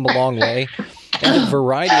they've come a long way. And the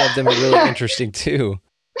variety of them are really interesting too.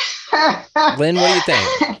 Lynn, what do you think?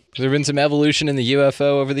 Has there been some evolution in the UFO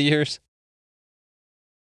over the years?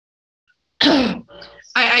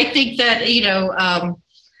 I think that,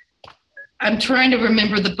 I'm trying to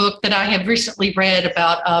remember the book that I have recently read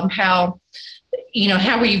about how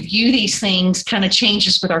how we view these things kind of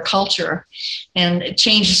changes with our culture, and it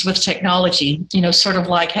changes with technology, sort of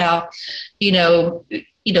like how,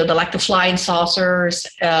 like the flying saucers,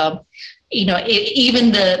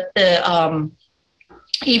 even the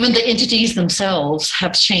entities themselves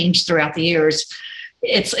have changed throughout the years.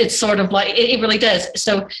 It's sort of like, it really does.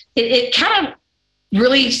 So it kind of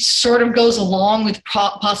really sort of goes along with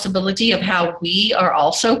possibility of how we are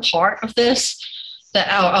also part of this,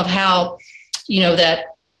 of how, that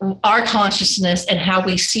our consciousness and how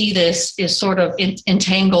we see this is sort of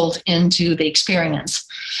entangled into the experience.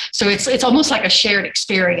 So it's almost like a shared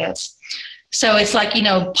experience. So it's like,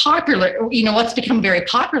 popular, what's become very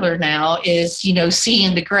popular now is,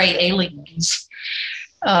 seeing the gray aliens.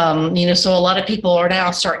 So a lot of people are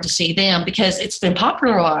now starting to see them because it's been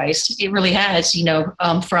popularized. It really has,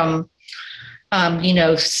 from,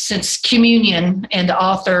 since Communion, and the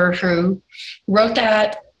author who wrote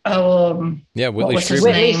that. Whitley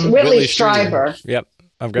Strieber. Yep,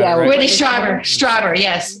 I've got it right. Whitley Strieber.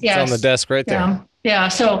 Yes. It's on the desk right there. Yeah.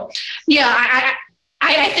 So,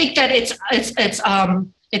 I think that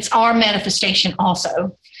it's our manifestation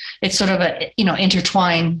also. It's sort of a,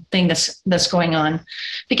 intertwined thing that's going on,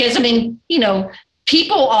 because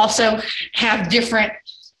people also have different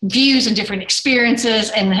views and different experiences,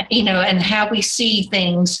 and, and how we see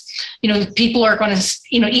things, people are going to,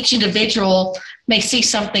 each individual may see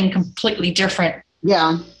something completely different,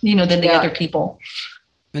 than the other people.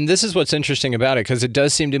 And this is what's interesting about it, because it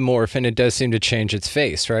does seem to morph and it does seem to change its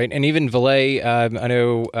face, right? And even Valet, I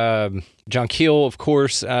know John Keel, of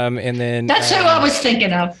course, and then... That's who I was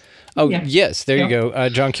thinking of. Oh, yes, there you go.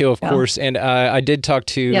 John Keel, of course. And I did talk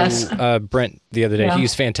to Brent the other day. Yeah.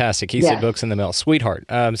 He's fantastic. He said Books in the Mail. Sweetheart.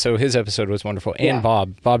 So his episode was wonderful. And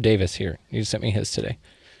Bob Davis here. He sent me his today.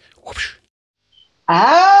 Whoosh.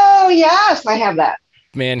 Oh, yes, I have that.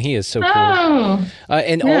 Man, he is so cool. All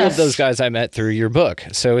of those guys I met through your book.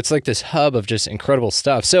 So it's like this hub of just incredible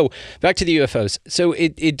stuff. So back to the UFOs. So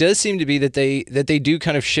it does seem to be that they do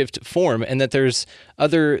kind of shift form, and that there's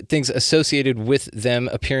other things associated with them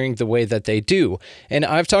appearing the way that they do. And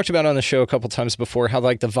I've talked about on the show a couple times before how,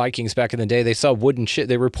 like, the Vikings back in the day, they saw wooden ship.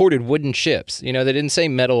 They reported wooden ships. They didn't say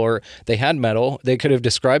metal, or they had metal. They could have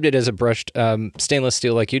described it as a brushed stainless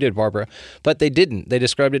steel like you did, Barbara, but they didn't. They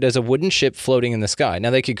described it as a wooden ship floating in the sky. Now,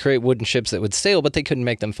 they could create wooden ships that would sail, but they couldn't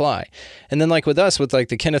make them fly. And then, like with us, with like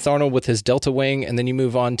the Kenneth Arnold with his Delta Wing, and then you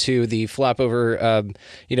move on to the flap over,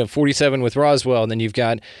 47 with Roswell, and then you've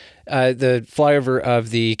got the flyover of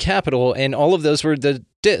the Capitol, and all of those were the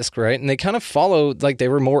disc, right? And they kind of followed, like, they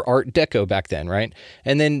were more Art Deco back then, right?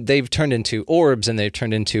 And then they've turned into orbs, and they've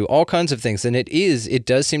turned into all kinds of things. And it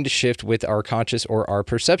does seem to shift with our conscious or our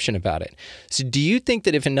perception about it. So do you think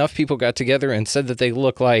that if enough people got together and said that they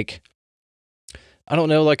look like, I don't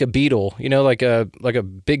know, like a beetle, like a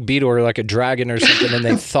big beetle or like a dragon or something, and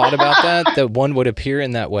they thought about that one would appear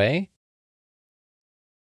in that way?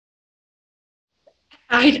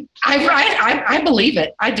 I believe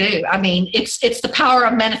it. I do. I mean, it's the power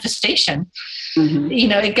of manifestation. Mm-hmm.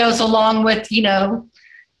 It goes along with,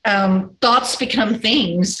 thoughts become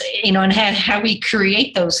things, and how we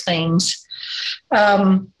create those things.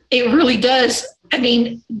 It really does. I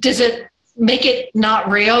mean, does it make it not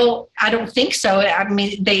real? I don't think so. I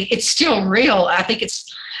mean, it's still real. I think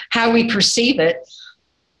it's how we perceive it.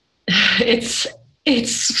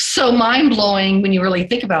 It's so mind-blowing when you really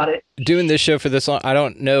think about it. Doing this show for this long, I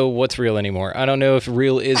don't know what's real anymore. I don't know if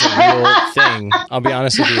real is a real thing. I'll be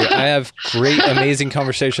honest with you. I have great, amazing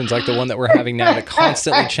conversations like the one that we're having now that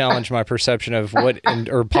constantly challenge my perception of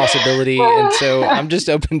or possibility. And so I'm just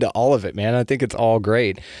open to all of it, man. I think it's all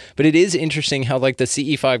great. But it is interesting how, like, the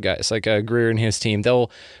CE5 guys, like Greer and his team, they'll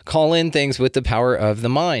call in things with the power of the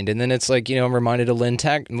mind. And then it's like, I'm reminded of Lynn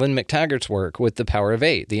McTaggart's work with the power of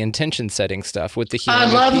 8, the intention setting stuff with the healing.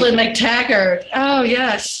 I love Lynn McTaggart. Oh,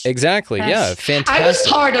 yes. Exactly. Yes. Yeah. Fantastic. I was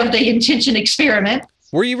part of the intention experiment.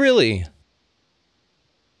 Were you really?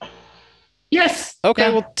 Yes. Okay.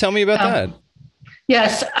 Yeah. Well, tell me about that.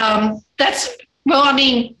 Yes. I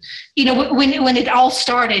mean, when it all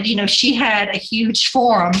started, she had a huge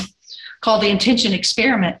forum called the Intention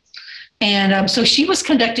Experiment. And so she was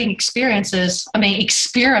conducting experiments with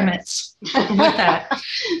that.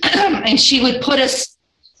 And she would put us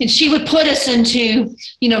into,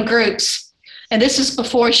 groups. And this is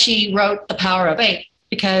before she wrote The Power of 8,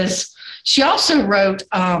 because she also wrote,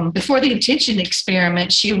 before the Intention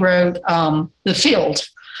Experiment, she wrote The Field.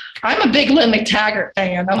 I'm a big Lynn McTaggart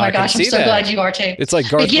fan. Oh my gosh, I'm so glad you are too. It's like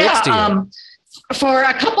Garth Brooks to you. For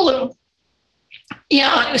a couple of,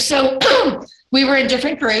 so we were in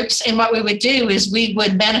different groups, and what we would do is we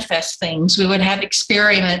would manifest things. We would have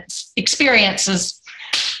experiments.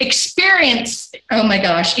 Oh my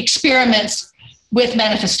gosh, experiments with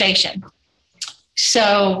manifestation.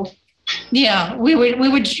 So, yeah, we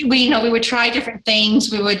would try different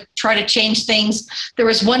things. We would try to change things. There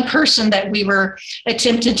was one person that we were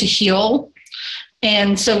attempting to heal.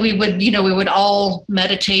 And so we would all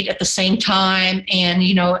meditate at the same time. And,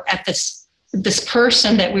 at this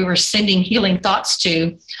person that we were sending healing thoughts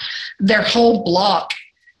to, their whole block,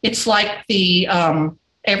 it's like the,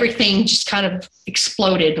 everything just kind of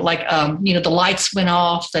exploded. Like, the lights went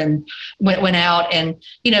off and went out, and,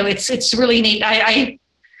 it's really neat. I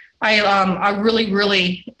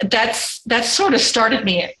really, that sort of started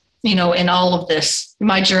me, in all of this.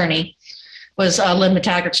 My journey was Lynn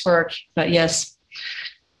McTaggart's work, but yes,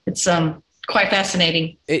 it's quite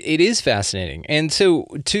fascinating. It is fascinating. And so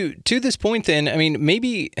to this point then, I mean,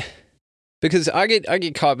 maybe because I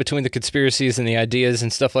get caught between the conspiracies and the ideas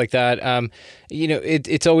and stuff like that.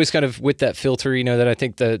 It's always kind of with that filter, that I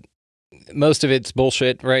think that most of it's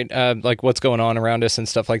bullshit, right? Like what's going on around us and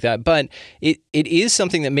stuff like that. But it is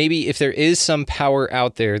something that maybe if there is some power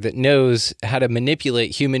out there that knows how to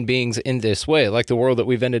manipulate human beings in this way, like the world that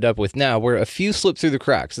we've ended up with now, where a few slip through the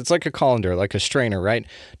cracks. It's like a colander, like a strainer, right?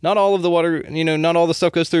 Not all of the water, not all the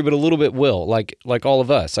stuff goes through, but a little bit will, like all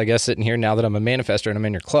of us, I guess, sitting here now that I'm a manifestor and I'm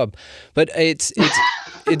in your club. But it's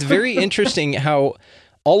very interesting how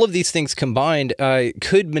all of these things combined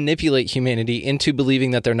could manipulate humanity into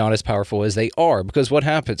believing that they're not as powerful as they are. Because what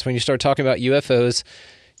happens when you start talking about UFOs,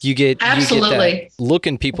 you get that look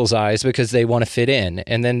in people's eyes because they want to fit in.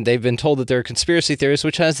 And then they've been told that they're conspiracy theorists,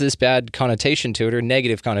 which has this bad connotation to it or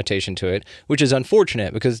negative connotation to it, which is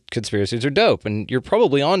unfortunate because conspiracies are dope. And you're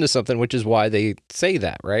probably onto something, which is why they say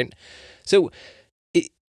that, right? So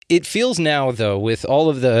it feels now, though, with all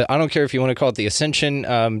of the, I don't care if you want to call it the Ascension,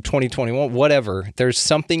 2021, whatever, there's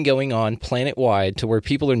something going on planet-wide to where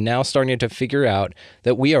people are now starting to figure out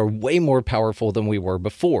that we are way more powerful than we were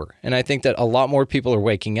before. And I think that a lot more people are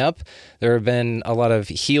waking up. There have been a lot of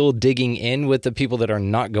heel digging in with the people that are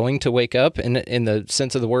not going to wake up in the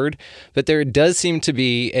sense of the word. But there does seem to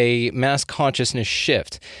be a mass consciousness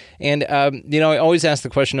shift. And, I always ask the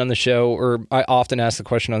question on the show, or I often ask the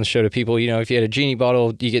question on the show to people, if you had a genie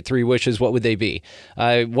bottle, you get 3 wishes, what would they be?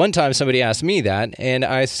 One time somebody asked me that, and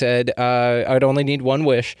I said I'd only need 1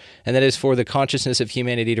 wish, and that is for the consciousness of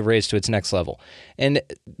humanity to raise to its next level. And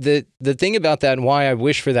the thing about that and why I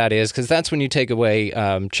wish for that is because that's when you take away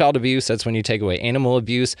child abuse, that's when you take away animal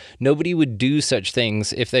abuse. Nobody would do such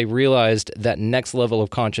things if they realized that next level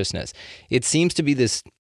of consciousness. It seems to be this,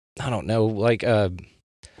 I don't know, like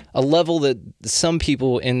a level that some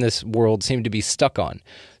people in this world seem to be stuck on.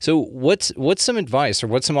 So what's some advice or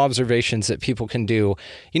what's some observations that people can do?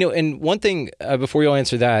 And one thing, before you'll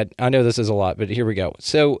answer that, I know this is a lot, but here we go.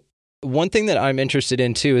 So one thing that I'm interested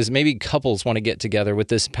in too is maybe couples want to get together with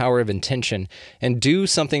this power of intention and do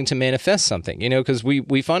something to manifest something, because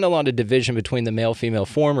we find a lot of division between the male-female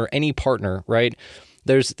form or any partner, right?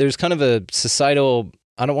 There's kind of a societal,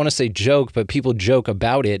 I don't want to say joke, but people joke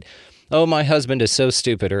about it. Oh, my husband is so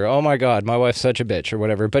stupid, or oh my God, my wife's such a bitch, or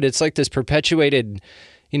whatever. But it's like this perpetuated,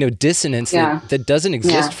 dissonance that doesn't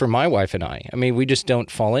exist for my wife and I. I mean, we just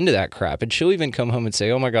don't fall into that crap. And she'll even come home and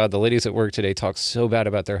say, oh my God, the ladies at work today talk so bad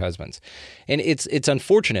about their husbands. And it's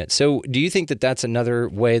unfortunate. So do you think that that's another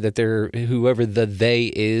way that whoever the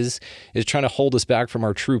they is trying to hold us back from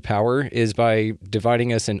our true power is by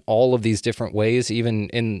dividing us in all of these different ways,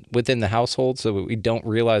 even within the household, so that we don't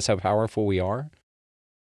realize how powerful we are?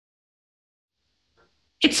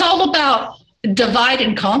 It's all about divide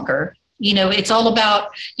and conquer. It's all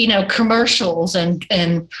about, commercials and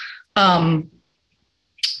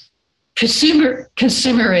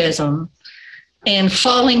consumerism and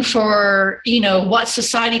falling for, what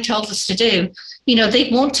society tells us to do.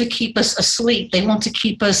 They want to keep us asleep. They want to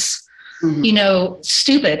keep us,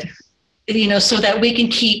 stupid, so that we can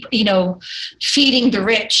keep, feeding the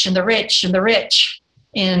rich and the rich and the rich.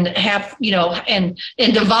 And have, and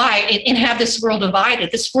divide and have this world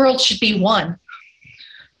divided. This world should be one.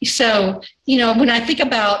 So, when I think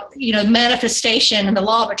about, manifestation and the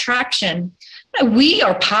law of attraction, we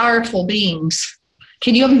are powerful beings.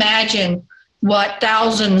 Can you imagine what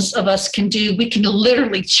thousands of us can do? We can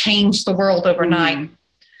literally change the world overnight,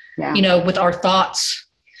 with our thoughts.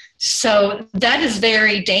 So that is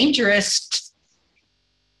very dangerous,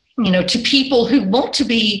 to people who want to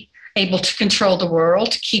be able to control the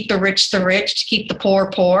world, to keep the rich, to keep the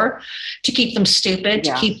poor, to keep them stupid,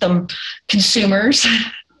 to keep them consumers.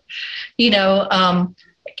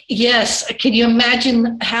 Yes. Can you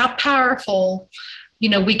imagine how powerful,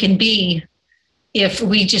 we can be if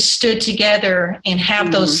we just stood together and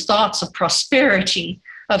have those thoughts of prosperity,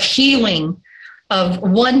 of healing, of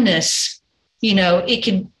oneness, it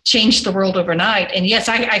could change the world overnight. And yes,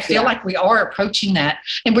 I feel like we are approaching that,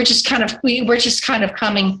 and we're just kind of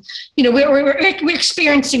coming, we're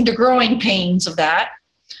experiencing the growing pains of that.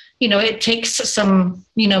 It takes some,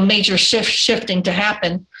 major shifting to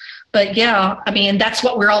happen. But yeah, I mean, that's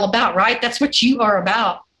what we're all about, right? That's what you are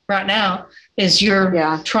about right now, is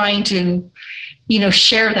you're trying to,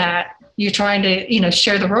 share that. You're trying to,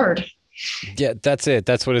 share the word. Yeah, that's it.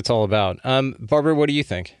 That's what it's all about. Barbara, what do you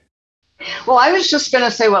think? Well, I was just going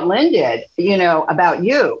to say what Lynn did, about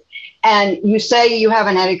you. And you say you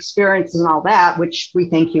haven't had experience and all that, which we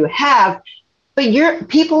think you have. But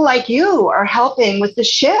people like you are helping with the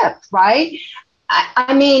shift, right?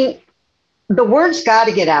 I mean, the word's got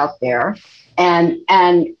to get out there. And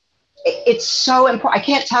it's so important. I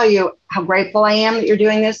can't tell you how grateful I am that you're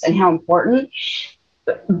doing this and how important.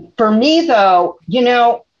 For me, though,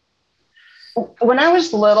 when I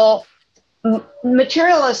was little,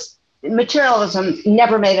 materialism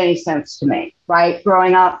never made any sense to me, right?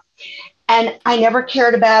 Growing up. And I never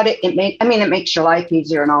cared about it. It makes your life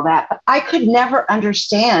easier and all that. But I could never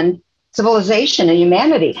understand civilization and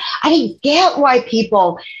humanity. I didn't get why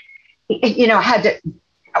people,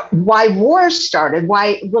 why wars started,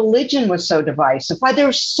 why religion was so divisive, why there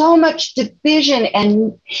was so much division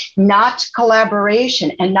and not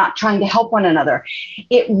collaboration and not trying to help one another.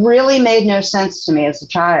 It really made no sense to me as a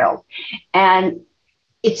child. And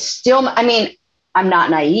it's still, I'm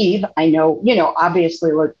not naive. I know,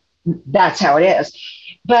 obviously, look, that's how it is.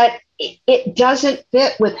 But it doesn't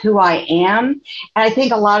fit with who I am. And I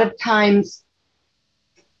think a lot of times,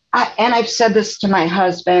 I've said this to my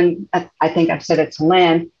husband, I think I've said it to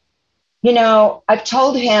Lynn, I've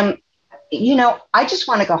told him, I just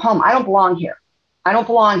want to go home. I don't belong here.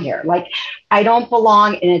 Like, I don't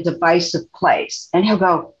belong in a divisive place. And he'll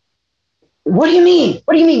go, what do you mean?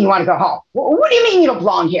 What do you mean you want to go home? What do you mean you don't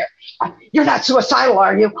belong here? You're not suicidal,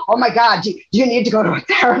 are you? Oh my God, do you need to go to a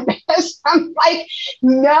therapist? I'm like,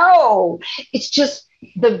 no, it's just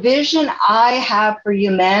the vision I have for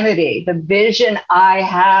humanity, the vision I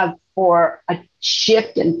have for a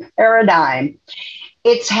shift in paradigm.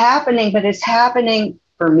 It's happening, but it's happening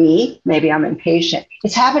for me. Maybe I'm impatient.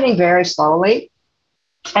 It's happening very slowly.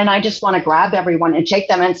 And I just want to grab everyone and shake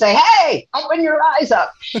them and say, hey, open your eyes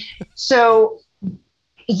up. So,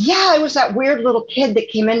 yeah, I was that weird little kid that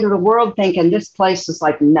came into the world thinking this place is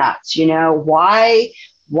like nuts. Why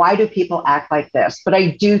do people act like this? But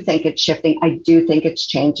I do think it's shifting. I do think it's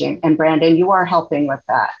changing. And Brandon, you are helping with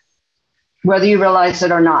that, whether you realize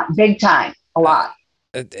it or not. Big time, a lot.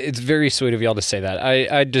 It's very sweet of y'all to say that.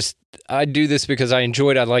 I do this because I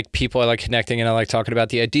enjoy it. I like people. I like connecting, and I like talking about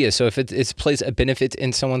the idea. So if it plays a benefit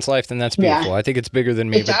in someone's life, then that's beautiful. Yeah. I think it's bigger than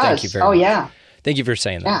me. But thank you very much. Yeah. Thank you for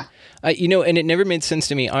saying that. Yeah. And it never made sense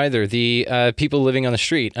to me either. The people living on the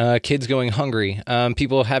street, kids going hungry,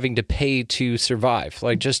 people having to pay to survive,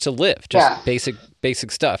 like just to live, just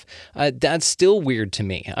basic stuff. That's still weird to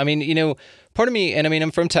me. Part of me, and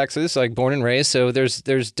I'm from Texas, like born and raised. So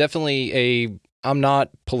there's definitely I'm not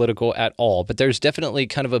political at all, but there's definitely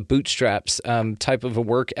kind of a bootstraps type of a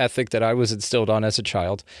work ethic that I was instilled on as a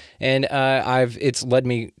child, and it's led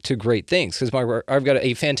me to great things because I've got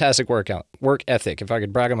a fantastic work ethic. If I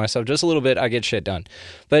could brag on myself just a little bit, I get shit done,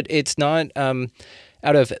 but it's not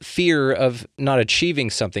out of fear of not achieving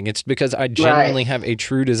something. It's because I genuinely have a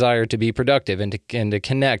true desire to be productive and to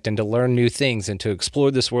connect and to learn new things and to explore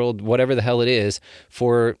this world, whatever the hell it is,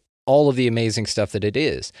 for all of the amazing stuff that it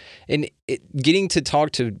is. And getting to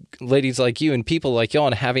talk to ladies like you and people like y'all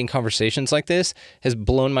and having conversations like this has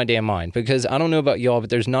blown my damn mind, because I don't know about y'all,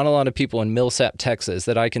 but there's not a lot of people in Millsap, Texas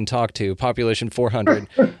that I can talk to, population 400.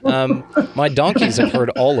 My donkeys have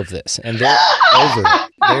heard all of this and they're over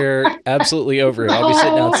it. They're absolutely over it. I'll be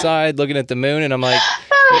sitting outside looking at the moon and I'm like,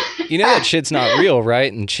 that shit's not real,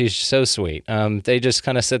 right? And she's so sweet. They just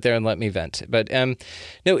kind of sit there and let me vent. But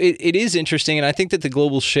no, it is interesting. And I think that the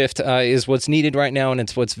global shift is what's needed right now. And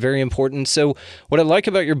it's what's very important. So what I like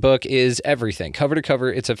about your book is everything. Cover to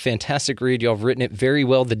cover, it's a fantastic read. Y'all have written it very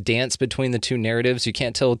well. The dance between the two narratives, you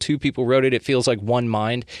can't tell two people wrote it. It feels like one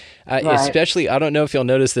mind. Especially, I don't know if you'll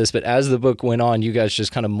notice this, but as the book went on, you guys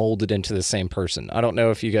just kind of molded into the same person. I don't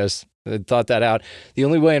know if you guys thought that out. The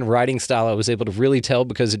only way in writing style I was able to really tell,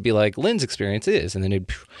 because it'd be like Lynn's experience is, and then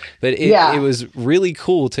it was really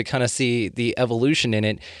cool to kind of see the evolution in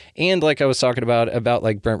it. And like I was talking about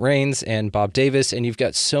like Brent Rains and Bob Davis, and you've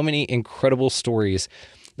got so many incredible stories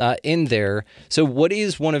in there. So what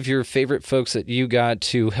is one of your favorite folks that you got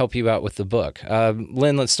to help you out with the book?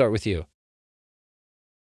 Lynn, let's start with you.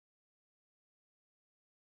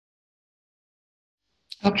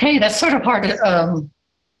 Okay, that's sort of hard to.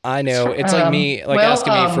 I know. It's like me,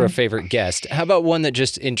 asking me for a favorite guest. How about one that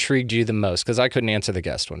just intrigued you the most? Because I couldn't answer the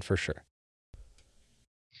guest one for sure.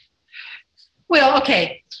 Well,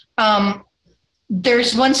 okay.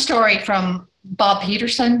 There's one story from Bob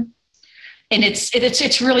Peterson, and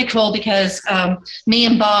it's really cool because me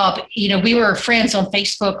and Bob, we were friends on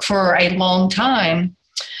Facebook for a long time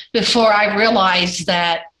before I realized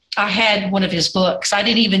that I had one of his books. I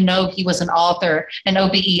didn't even know he was an author, an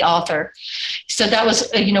OBE author. So that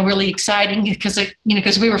was, really exciting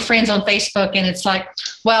because we were friends on Facebook, and it's like,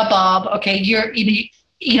 wow, Bob, okay, you're,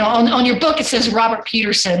 on your book, it says Robert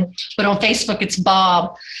Peterson, but on Facebook, it's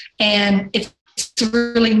Bob. And it's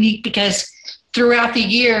really neat because throughout the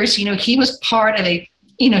years, he was part of he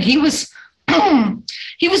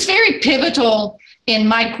was very pivotal in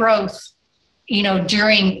my growth,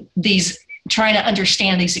 during these, trying to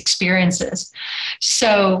understand these experiences.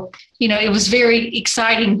 So, it was very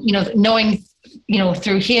exciting, knowing,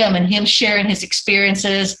 through him and him sharing his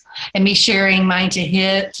experiences and me sharing mine to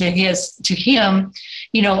him,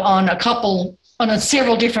 on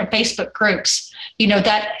several different Facebook groups,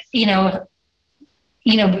 that,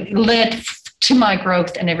 led to my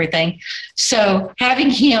growth and everything. So having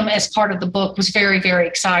him as part of the book was very, very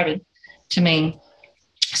exciting to me.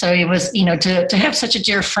 So it was, to have such a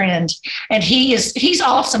dear friend, and he's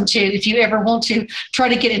awesome too. If you ever want to try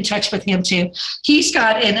to get in touch with him too, he's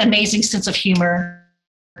got an amazing sense of humor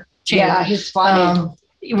too. Yeah, he's funny.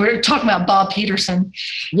 We're talking about Bob Peterson.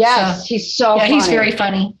 Yes, he's so funny. He's very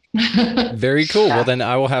funny. Very cool. Well, then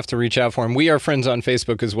I will have to reach out for him. We are friends on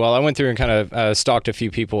Facebook as well. I went through and kind of stalked a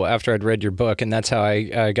few people after I'd read your book, and that's how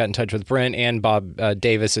I got in touch with Brent and Bob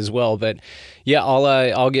Davis as well. But yeah,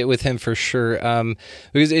 I'll get with him for sure,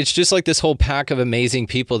 because it's just like this whole pack of amazing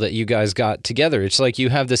people that you guys got together. It's like you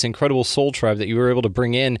have this incredible soul tribe that you were able to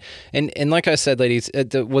bring in, and like I said, ladies,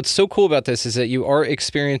 what's so cool about this is that you are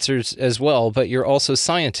experiencers as well, but you're also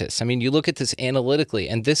scientists. I mean, you look at this analytically,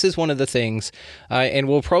 and this is one of the things, and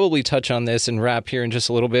we'll probably touch on this and wrap here in just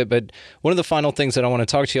a little bit, but one of the final things that I want to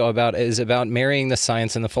talk to you all about is about marrying the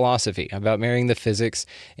science and the philosophy, about marrying the physics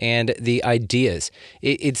and the ideas.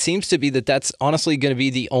 It seems to be that that's honestly going to be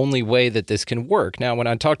the only way that this can work. Now, when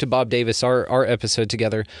I talked to Bob Davis, our episode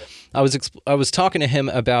together, I was talking to him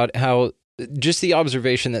about how just the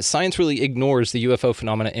observation that science really ignores the UFO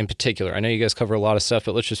phenomena in particular. I know you guys cover a lot of stuff,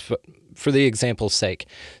 but let's just, for the example's sake,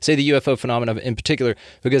 say the UFO phenomena in particular,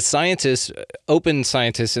 because scientists, open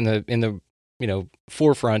scientists in the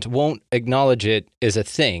forefront won't acknowledge it as a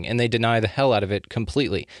thing, and they deny the hell out of it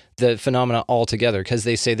completely, the phenomena altogether, because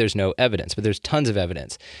they say there's no evidence, but there's tons of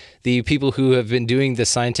evidence. The people who have been doing the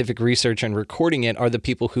scientific research and recording it are the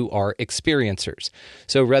people who are experiencers.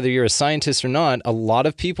 So whether you're a scientist or not, a lot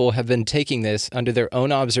of people have been taking this under their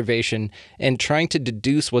own observation and trying to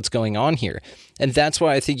deduce what's going on here. And that's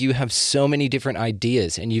why I think you have so many different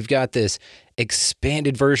ideas, and you've got this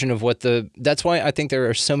expanded version of that's why I think there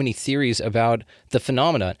are so many theories about the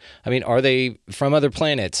phenomenon. I mean, are they from other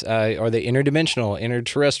planets? Are they interdimensional,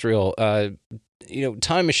 interterrestrial,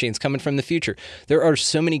 time machines coming from the future? There are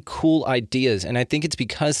so many cool ideas, and I think it's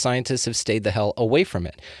because scientists have stayed the hell away from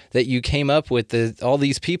it, that you came up with all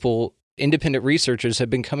these people, independent researchers have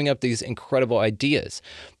been coming up with these incredible ideas.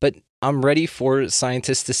 But I'm ready for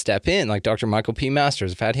scientists to step in, like Dr. Michael P.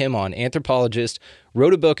 Masters. I've had him on, anthropologist,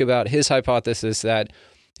 wrote a book about his hypothesis that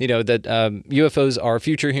UFOs are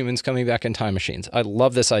future humans coming back in time machines. I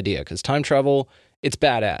love this idea because time travel, it's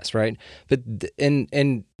badass, right? But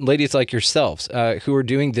and ladies like yourselves who are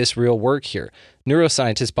doing this real work here,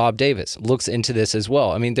 neuroscientist Bob Davis looks into this as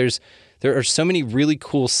well. I mean, there are so many really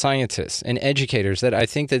cool scientists and educators that I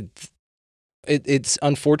think that it's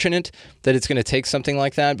unfortunate that it's going to take something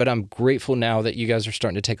like that, but I'm grateful now that you guys are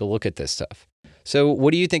starting to take a look at this stuff. So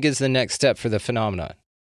what do you think is the next step for the phenomenon?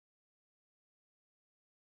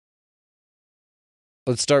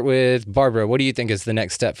 Let's start with Barbara. What do you think is the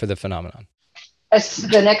next step for the phenomenon?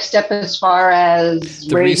 The next step as far as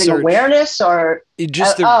the raising research, awareness, or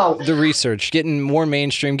just the research, getting more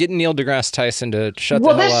mainstream, getting Neil deGrasse Tyson to shut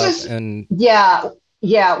the hell up.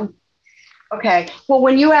 Yeah. Okay. Well,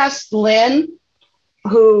 when you asked Lynn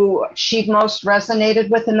who she most resonated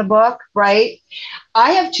with in the book, right?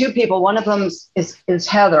 I have two people. One of them is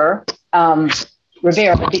Heather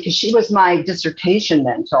Rivera, because she was my dissertation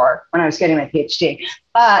mentor when I was getting my PhD.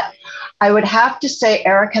 But I would have to say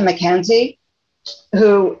Erica McKenzie,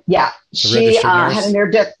 who, she had a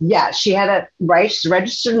near-death. Yeah, she's a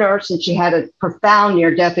registered nurse, and she had a profound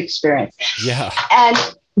near-death experience. Yeah. And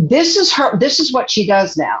this is what she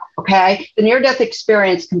does now. Okay. The near-death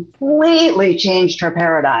experience completely changed her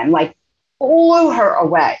paradigm, like blew her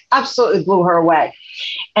away, absolutely blew her away.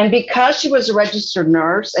 And because she was a registered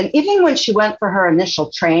nurse, and even when she went for her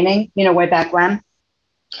initial training, way back when,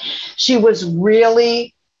 she was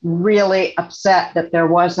really, really upset that there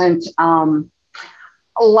wasn't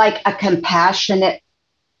like a compassionate,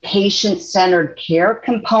 patient-centered care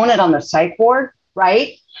component on the psych ward,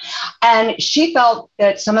 right? And she felt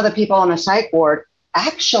that some of the people on the psych ward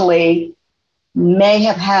actually may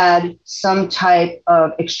have had some type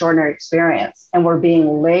of extraordinary experience and were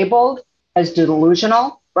being labeled as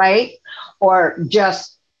delusional, right? Or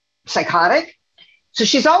just psychotic. So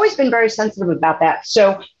she's always been very sensitive about that.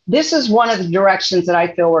 So this is one of the directions that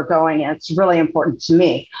I feel we're going in. It's really important to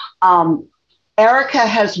me. Erica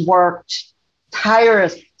has worked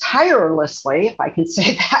tirelessly, if I can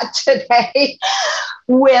say that today,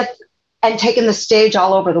 with and taken the stage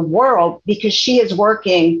all over the world, because she is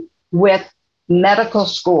working with medical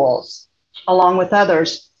schools, along with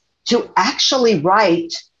others, to actually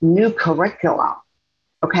write new curriculum.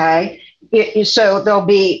 Okay. So there'll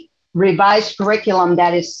be revised curriculum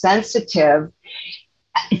that is sensitive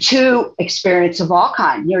to experience of all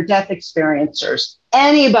kinds, near-death experiencers,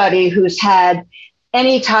 anybody who's had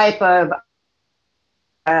any type of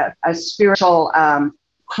a spiritual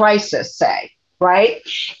crisis, say, right?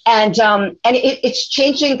 And it's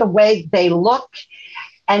changing the way they look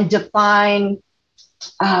and define.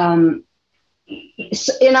 In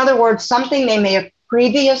other words, something they may have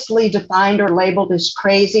previously defined or labeled as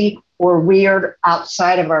crazy or weird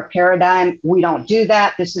outside of our paradigm. We don't do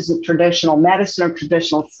that. This isn't traditional medicine or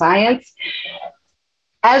traditional science.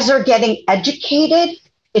 As they're getting educated,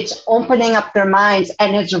 it's opening up their minds.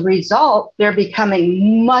 And as a result, they're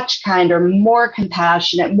becoming much kinder, more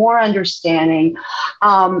compassionate, more understanding.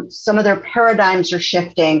 Some of their paradigms are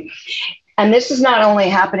shifting. And this is not only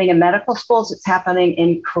happening in medical schools, it's happening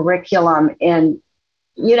in curriculum in,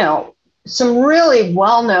 some really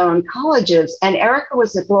well-known colleges. And Erica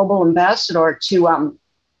was a global ambassador to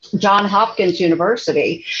Johns Hopkins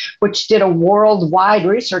University, which did a worldwide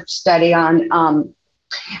research study on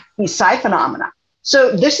psi phenomena.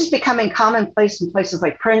 So this is becoming commonplace in places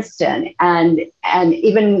like Princeton and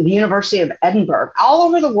even the University of Edinburgh, all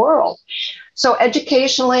over the world. So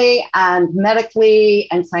educationally and medically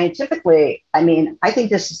and scientifically, I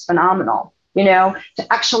think this is phenomenal, to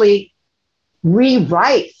actually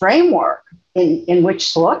rewrite framework in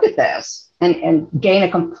which to look at this and gain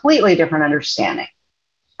a completely different understanding.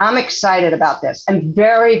 I'm excited about this. I'm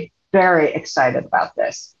very, very excited about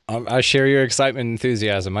this. I share your excitement and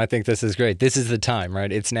enthusiasm. I think this is great. This is the time,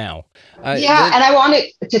 right? It's now. And I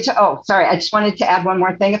wanted I just wanted to add one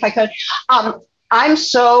more thing if I could. I'm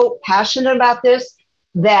so passionate about this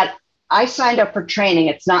that I signed up for training.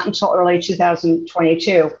 It's not until early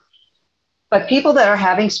 2022. But people that are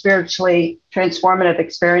having spiritually transformative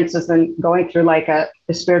experiences and going through like a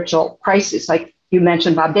spiritual crisis, like you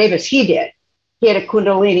mentioned, Bob Davis, he did. He had a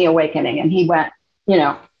Kundalini awakening and he went,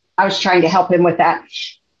 I was trying to help him with that.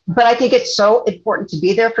 But I think it's so important to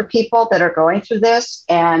be there for people that are going through this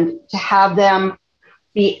and to have them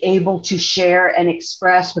be able to share and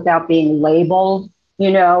express without being labeled,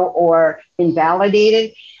 or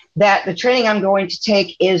invalidated. That the training I'm going to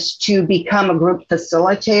take is to become a group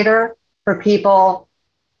facilitator for people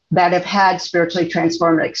that have had spiritually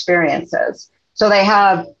transformative experiences. So they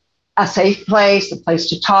have a safe place, a place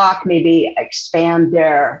to talk, maybe expand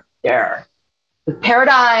their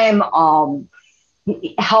paradigm,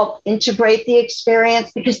 help integrate the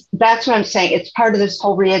experience, because that's what I'm saying. It's part of this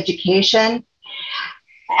whole re-education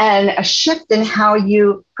and a shift in how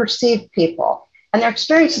you perceive people and their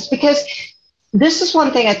experiences, because this is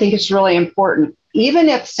one thing I think is really important. Even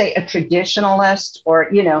if, say, a traditionalist or,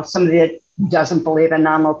 somebody that doesn't believe in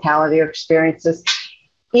non-locality or experiences,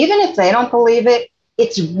 even if they don't believe it,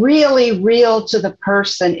 it's really real to the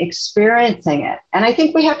person experiencing it. And I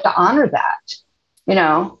think we have to honor that,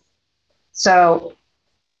 So.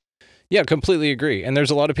 Yeah, completely agree. And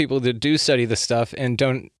there's a lot of people that do study this stuff and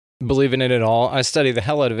don't believe in it at all. I study the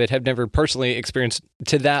hell out of it, have never personally experienced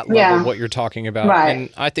to that level what you're talking about. Right. And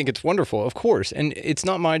I think it's wonderful, of course. And it's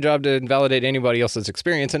not my job to invalidate anybody else's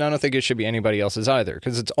experience. And I don't think it should be anybody else's either,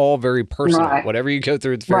 because it's all very personal. Right. Whatever you go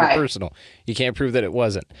through, it's very personal. You can't prove that it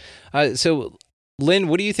wasn't. So, Lynn,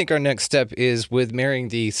 what do you think our next step is with marrying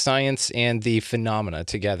the science and the phenomena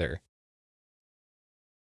together?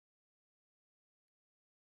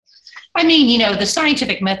 The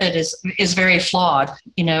scientific method is very flawed,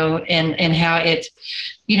 in how it,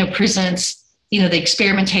 presents, the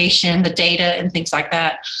experimentation, the data and things like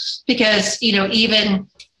that. Because, even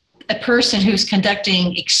a person who's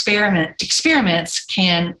conducting experiments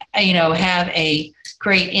can, have a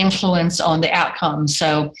great influence on the outcome.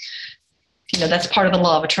 So that's part of the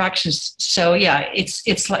law of attraction. So yeah,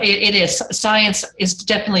 it is. Science is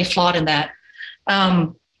definitely flawed in that.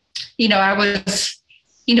 I was,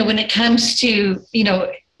 when it comes to,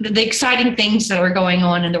 the exciting things that are going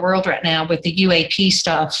on in the world right now with the UAP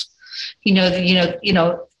stuff,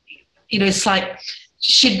 it's like,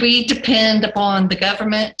 should we depend upon the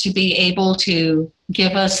government to be able to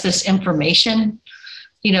give us this information?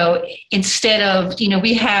 Instead of,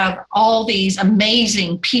 we have all these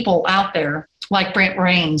amazing people out there like Brent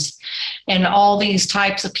Rains and all these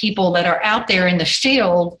types of people that are out there in the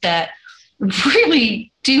field that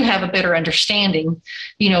really do have a better understanding,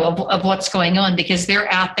 of what's going on, because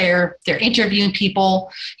they're out there, they're interviewing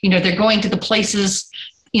people, they're going to the places,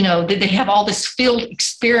 they have all this field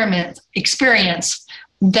experience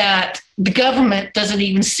that the government doesn't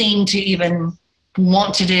even seem to even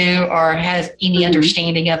want to do or has any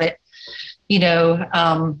understanding of it,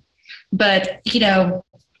 but,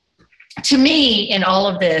 to me in all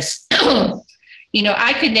of this,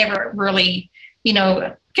 I could never really,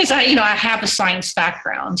 because I have a science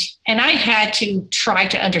background and I had to try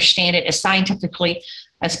to understand it as scientifically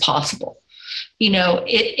as possible.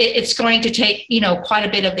 It's going to take, quite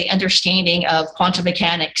a bit of the understanding of quantum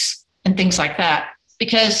mechanics and things like that,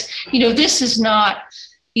 because, this is not,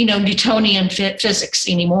 Newtonian physics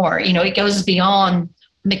anymore. It goes beyond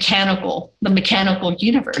the mechanical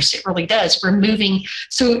universe. It really does. We're moving.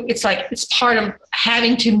 So it's like, it's part of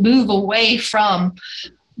having to move away from,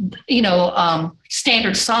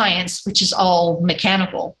 standard science, which is all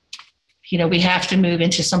mechanical. We have to move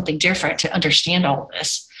into something different to understand all of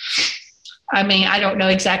this. I mean, I don't know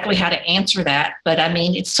exactly how to answer that, but I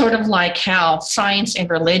mean, it's sort of like how science and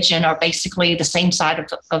religion are basically the same side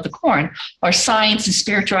of the coin, or science and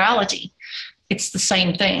spirituality. It's the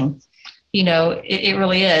same thing. It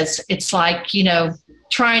really is. It's like,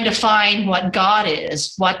 trying to find what God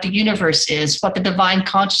is, what the universe is, what the divine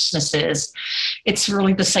consciousness is. It's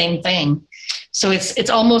really the same thing. So it's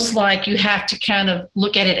almost like you have to kind of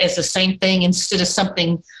look at it as the same thing instead of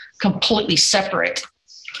something completely separate.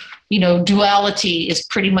 Duality is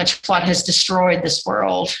pretty much what has destroyed this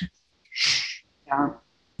world.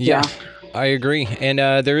 Yeah. I agree. And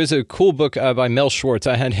there is a cool book by Mel Schwartz.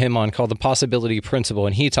 I had him on, called The Possibility Principle,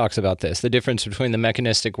 and he talks about this, the difference between the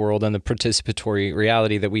mechanistic world and the participatory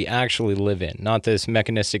reality that we actually live in, not this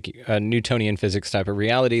mechanistic Newtonian physics type of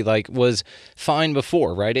reality like was fine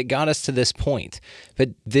before, right? It got us to this point.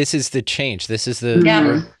 But this is the change. This is the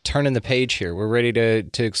we're turning the page here. We're ready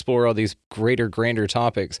to explore all these grander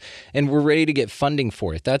topics, and we're ready to get funding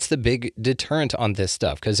for it. That's the big deterrent on this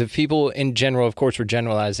stuff, because if people in general, of course, we're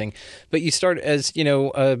generalizing, but you start as,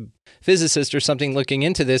 a physicist or something looking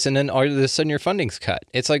into this, and then all of a sudden your funding's cut.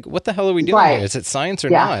 It's like, what the hell are we doing here? Is it science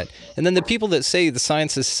or not? And then the people that say the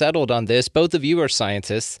science is settled on this, both of you are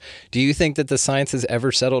scientists. Do you think that the science has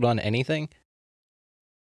ever settled on anything?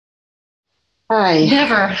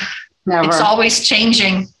 Never. It's always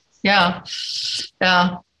changing. Yeah.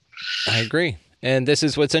 I agree. And this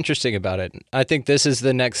is what's interesting about it. I think this is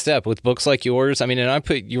the next step with books like yours. I mean, and I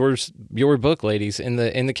put your book, ladies, in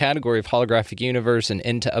the category of Holographic Universe and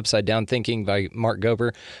Into Upside Down Thinking by Mark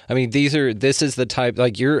Gober. I mean, this is the type,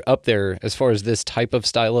 like, you're up there as far as this type of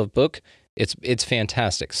style of book. It's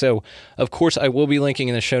fantastic. So, of course, I will be linking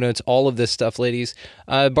in the show notes all of this stuff, ladies.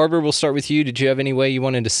 Barbara, we'll start with you. Did you have any way you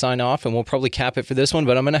wanted to sign off? And we'll probably cap it for this one,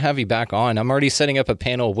 but I'm going to have you back on. I'm already setting up a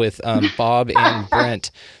panel with Bob and Brent.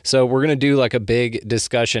 So we're going to do like a big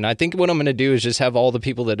discussion. I think what I'm going to do is just have all the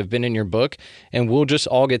people that have been in your book, and we'll just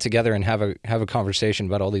all get together and have a conversation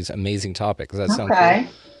about all these amazing topics. Does that sound cool?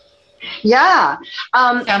 Yeah.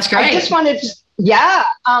 Sounds great. I just wanted to,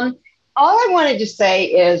 all I wanted to say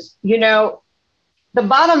is, the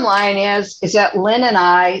bottom line is that Lynn and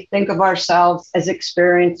I think of ourselves as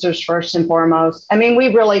experiencers first and foremost. I mean,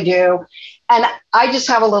 we really do. And I just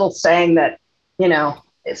have a little saying that,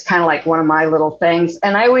 it's kind of like one of my little things.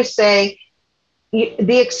 And I always say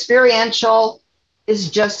the experiential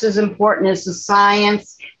is just as important as the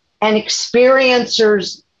science. And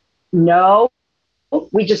experiencers know,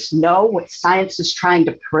 we just know what science is trying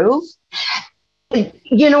to prove.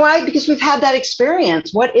 You know why? Because we've had that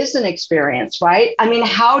experience. What is an experience, right? I mean,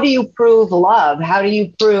 how do you prove love? How do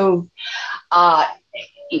you prove,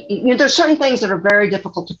 there's certain things that are very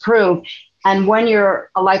difficult to prove. And when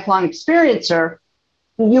you're a lifelong experiencer,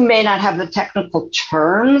 you may not have the technical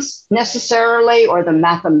terms necessarily or the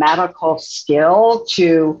mathematical skill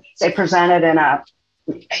to, say, present it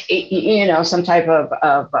in some type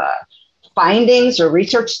of findings or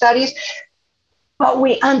research studies. But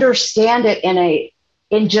we understand it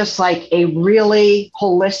in just like a really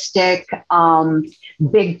holistic,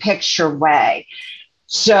 big picture way.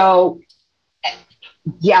 So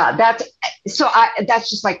Yeah, that's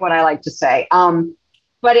just like what I like to say.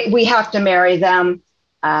 But we have to marry them.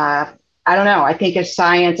 I don't know. I think it's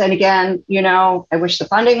science. And again, I wish the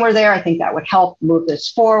funding were there. I think that would help move this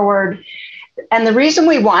forward. And the reason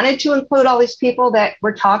we wanted to include all these people that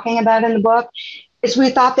we're talking about in the book is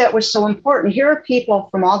we thought that was so important. Here are people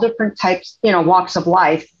from all different types, walks of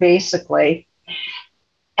life, basically.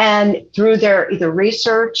 And through their either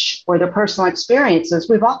research or their personal experiences,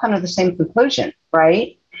 we've all come to the same conclusion,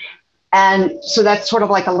 right? And so that's sort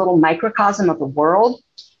of like a little microcosm of the world.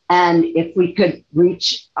 And if we could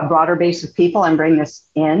reach a broader base of people and bring this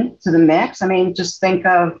in to the mix, I mean, just think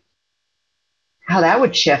of how that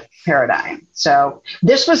would shift paradigm. So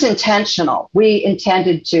this was intentional. We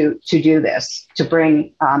intended to do this, to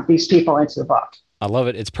bring these people into the book. I love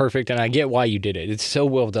it. It's perfect, and I get why you did it. It's so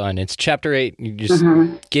well done. It's chapter 8. You just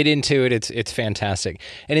get into it. It's fantastic.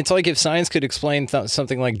 And it's like if science could explain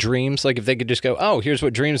something like dreams, like if they could just go, oh, here's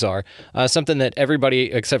what dreams are, something that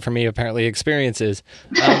everybody except for me apparently experiences.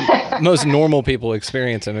 Most normal people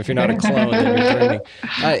experience them. If you're not a clone, then you're dreaming.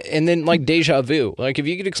 And then like deja vu. Like if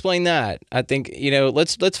you could explain that, I think,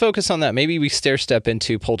 let's focus on that. Maybe we step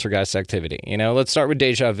into poltergeist activity. Let's start with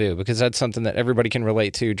deja vu because that's something that everybody can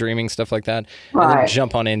relate to, dreaming, stuff like that. And then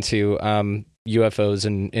jump on into UFOs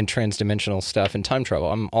and transdimensional stuff and time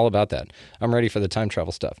travel. I'm all about that. I'm ready for the time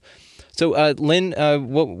travel stuff. So, Lynn,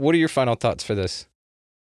 what are your final thoughts for this?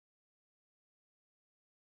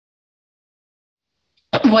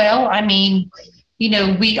 Well, I mean,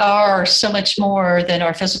 we are so much more than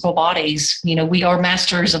our physical bodies. We are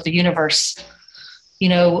masters of the universe.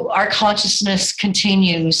 Our consciousness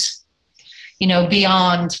continues,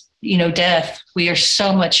 beyond, death. We are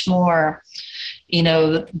so much more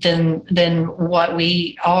than what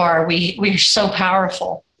we are. We're so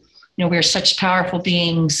powerful. We're such powerful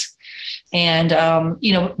beings. And,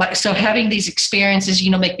 so having these experiences,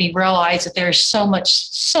 make me realize that there's so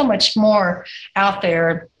much more out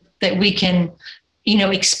there that we can,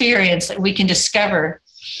 experience, that we can discover.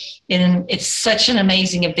 And it's such an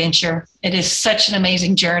amazing adventure. It is such an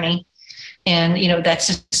amazing journey. And,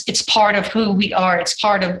 it's part of who we are. It's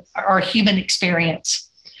part of our human experience.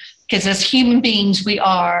 Because as human beings, we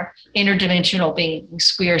are interdimensional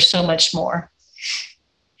beings. We are so much more.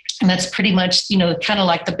 And that's pretty much, kind of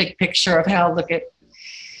like the big picture of how I look at.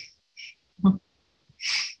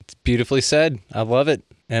 It's beautifully said. I love it.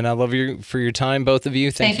 And I love you for your time, both of you.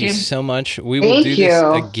 Thank you so much. We will do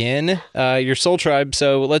this again. Your Soul Tribe.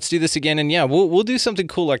 So let's do this again. And yeah, we'll do something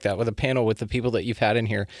cool like that with a panel with the people that you've had in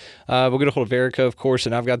here. We'll get a hold of Erica, of course,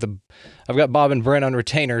 and I've got Bob and Brent on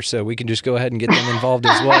retainer, so we can just go ahead and get them involved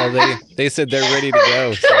as well. They said they're ready to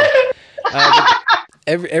go. So,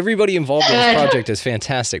 everybody involved in this project is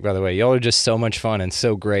fantastic, by the way. Y'all are just so much fun and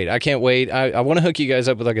so great. I can't wait. I want to hook you guys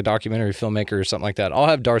up with like a documentary filmmaker or something like that. I'll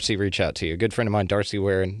have Darcy reach out to you. A good friend of mine, Darcy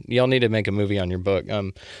Ware, and y'all need to make a movie on your book.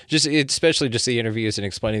 Especially just the interviews and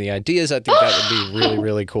explaining the ideas. I think that would be really,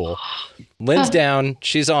 really cool. Lynn's down.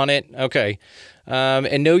 She's on it. Okay.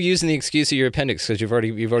 And no using the excuse of your appendix because you've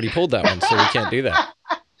already pulled that one, so we can't do that.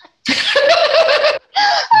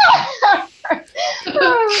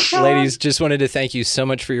 Ladies, just wanted to thank you so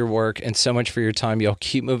much for your work and so much for your time. Y'all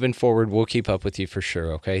keep moving forward. We'll keep up with you for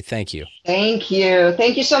sure. Okay. Thank you. Thank you.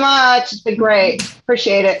 Thank you so much. It's been great.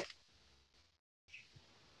 Appreciate it.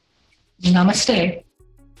 Namaste.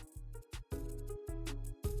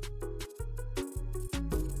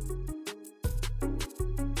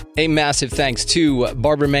 A massive thanks to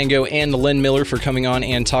Barbara Mango and Lynn Miller for coming on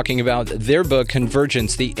and talking about their book,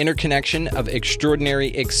 Convergence, The Interconnection of Extraordinary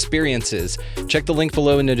Experiences. Check the link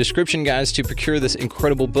below in the description, guys, to procure this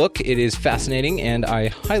incredible book. It is fascinating, and I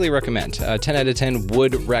highly recommend. 10 out of 10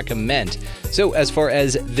 would recommend. So as far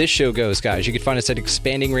as this show goes, guys, you can find us at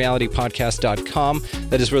expandingrealitypodcast.com.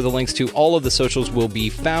 That is where the links to all of the socials will be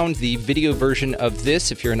found. The video version of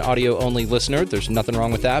this, if you're an audio-only listener, there's nothing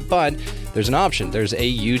wrong with that, but there's an option. There's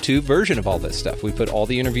a YouTube version of all this stuff. We put all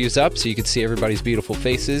the interviews up so you can see everybody's beautiful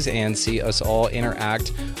faces and see us all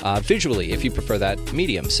interact visually if you prefer that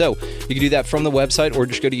medium. So you can do that from the website or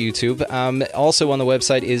just go to YouTube. Also on the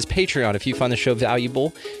website is Patreon. If you find the show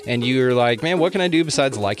valuable and you're like, man, what can I do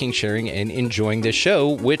besides liking, sharing, and enjoying this show,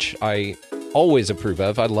 which I always approve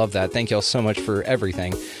of. I love that. Thank y'all so much for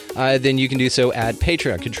everything. Then you can do so at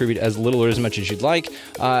Patreon. Contribute as little or as much as you'd like.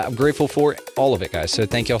 I'm grateful for all of it, guys. So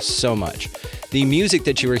thank y'all so much. The music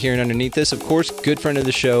that you were hearing underneath this, of course, good friend of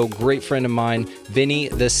the show, great friend of mine, Vinny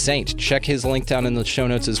the Saint. Check his link down in the show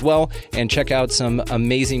notes as well, and check out some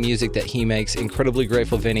amazing music that he makes. Incredibly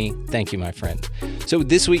grateful, Vinny. Thank you, my friend. So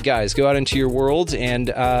this week, guys, go out into your world and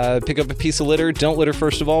pick up a piece of litter. Don't litter,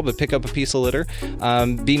 first of all, but pick up a piece of litter.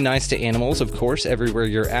 Be nice to animals, of course, everywhere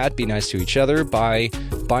you're at. Be nice to each other by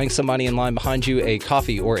buying somebody in line behind you a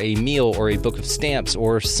coffee or a meal or a book of stamps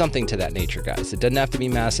or something to that nature, guys. It doesn't have to be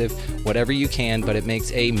massive, whatever you can, but it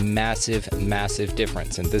makes a massive, massive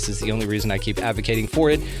difference. And this is the only reason I keep advocating for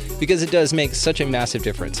it, because it does make such a massive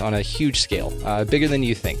difference on a huge scale, bigger than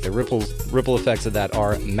you think. The ripple effects of that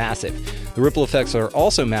are massive. The ripple effects are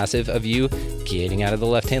also massive of you getting out of the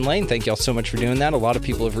left-hand lane. Thank y'all so much for doing that. A lot of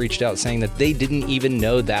people have reached out saying that they didn't even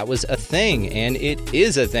know that was a thing, and it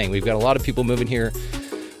is a thing. We've got a lot of people moving here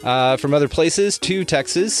from other places to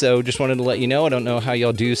Texas, so just wanted to let you know. I don't know how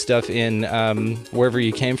y'all do stuff in wherever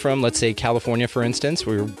you came from. Let's say California, for instance.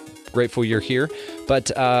 We're grateful you're here, but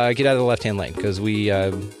get out of the left-hand lane, because we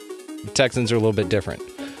Texans are a little bit different.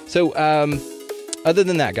 So other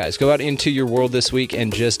than that, guys, go out into your world this week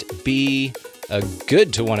and just be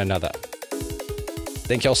good to one another.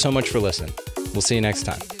 Thank y'all so much for listening. We'll see you next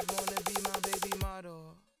time.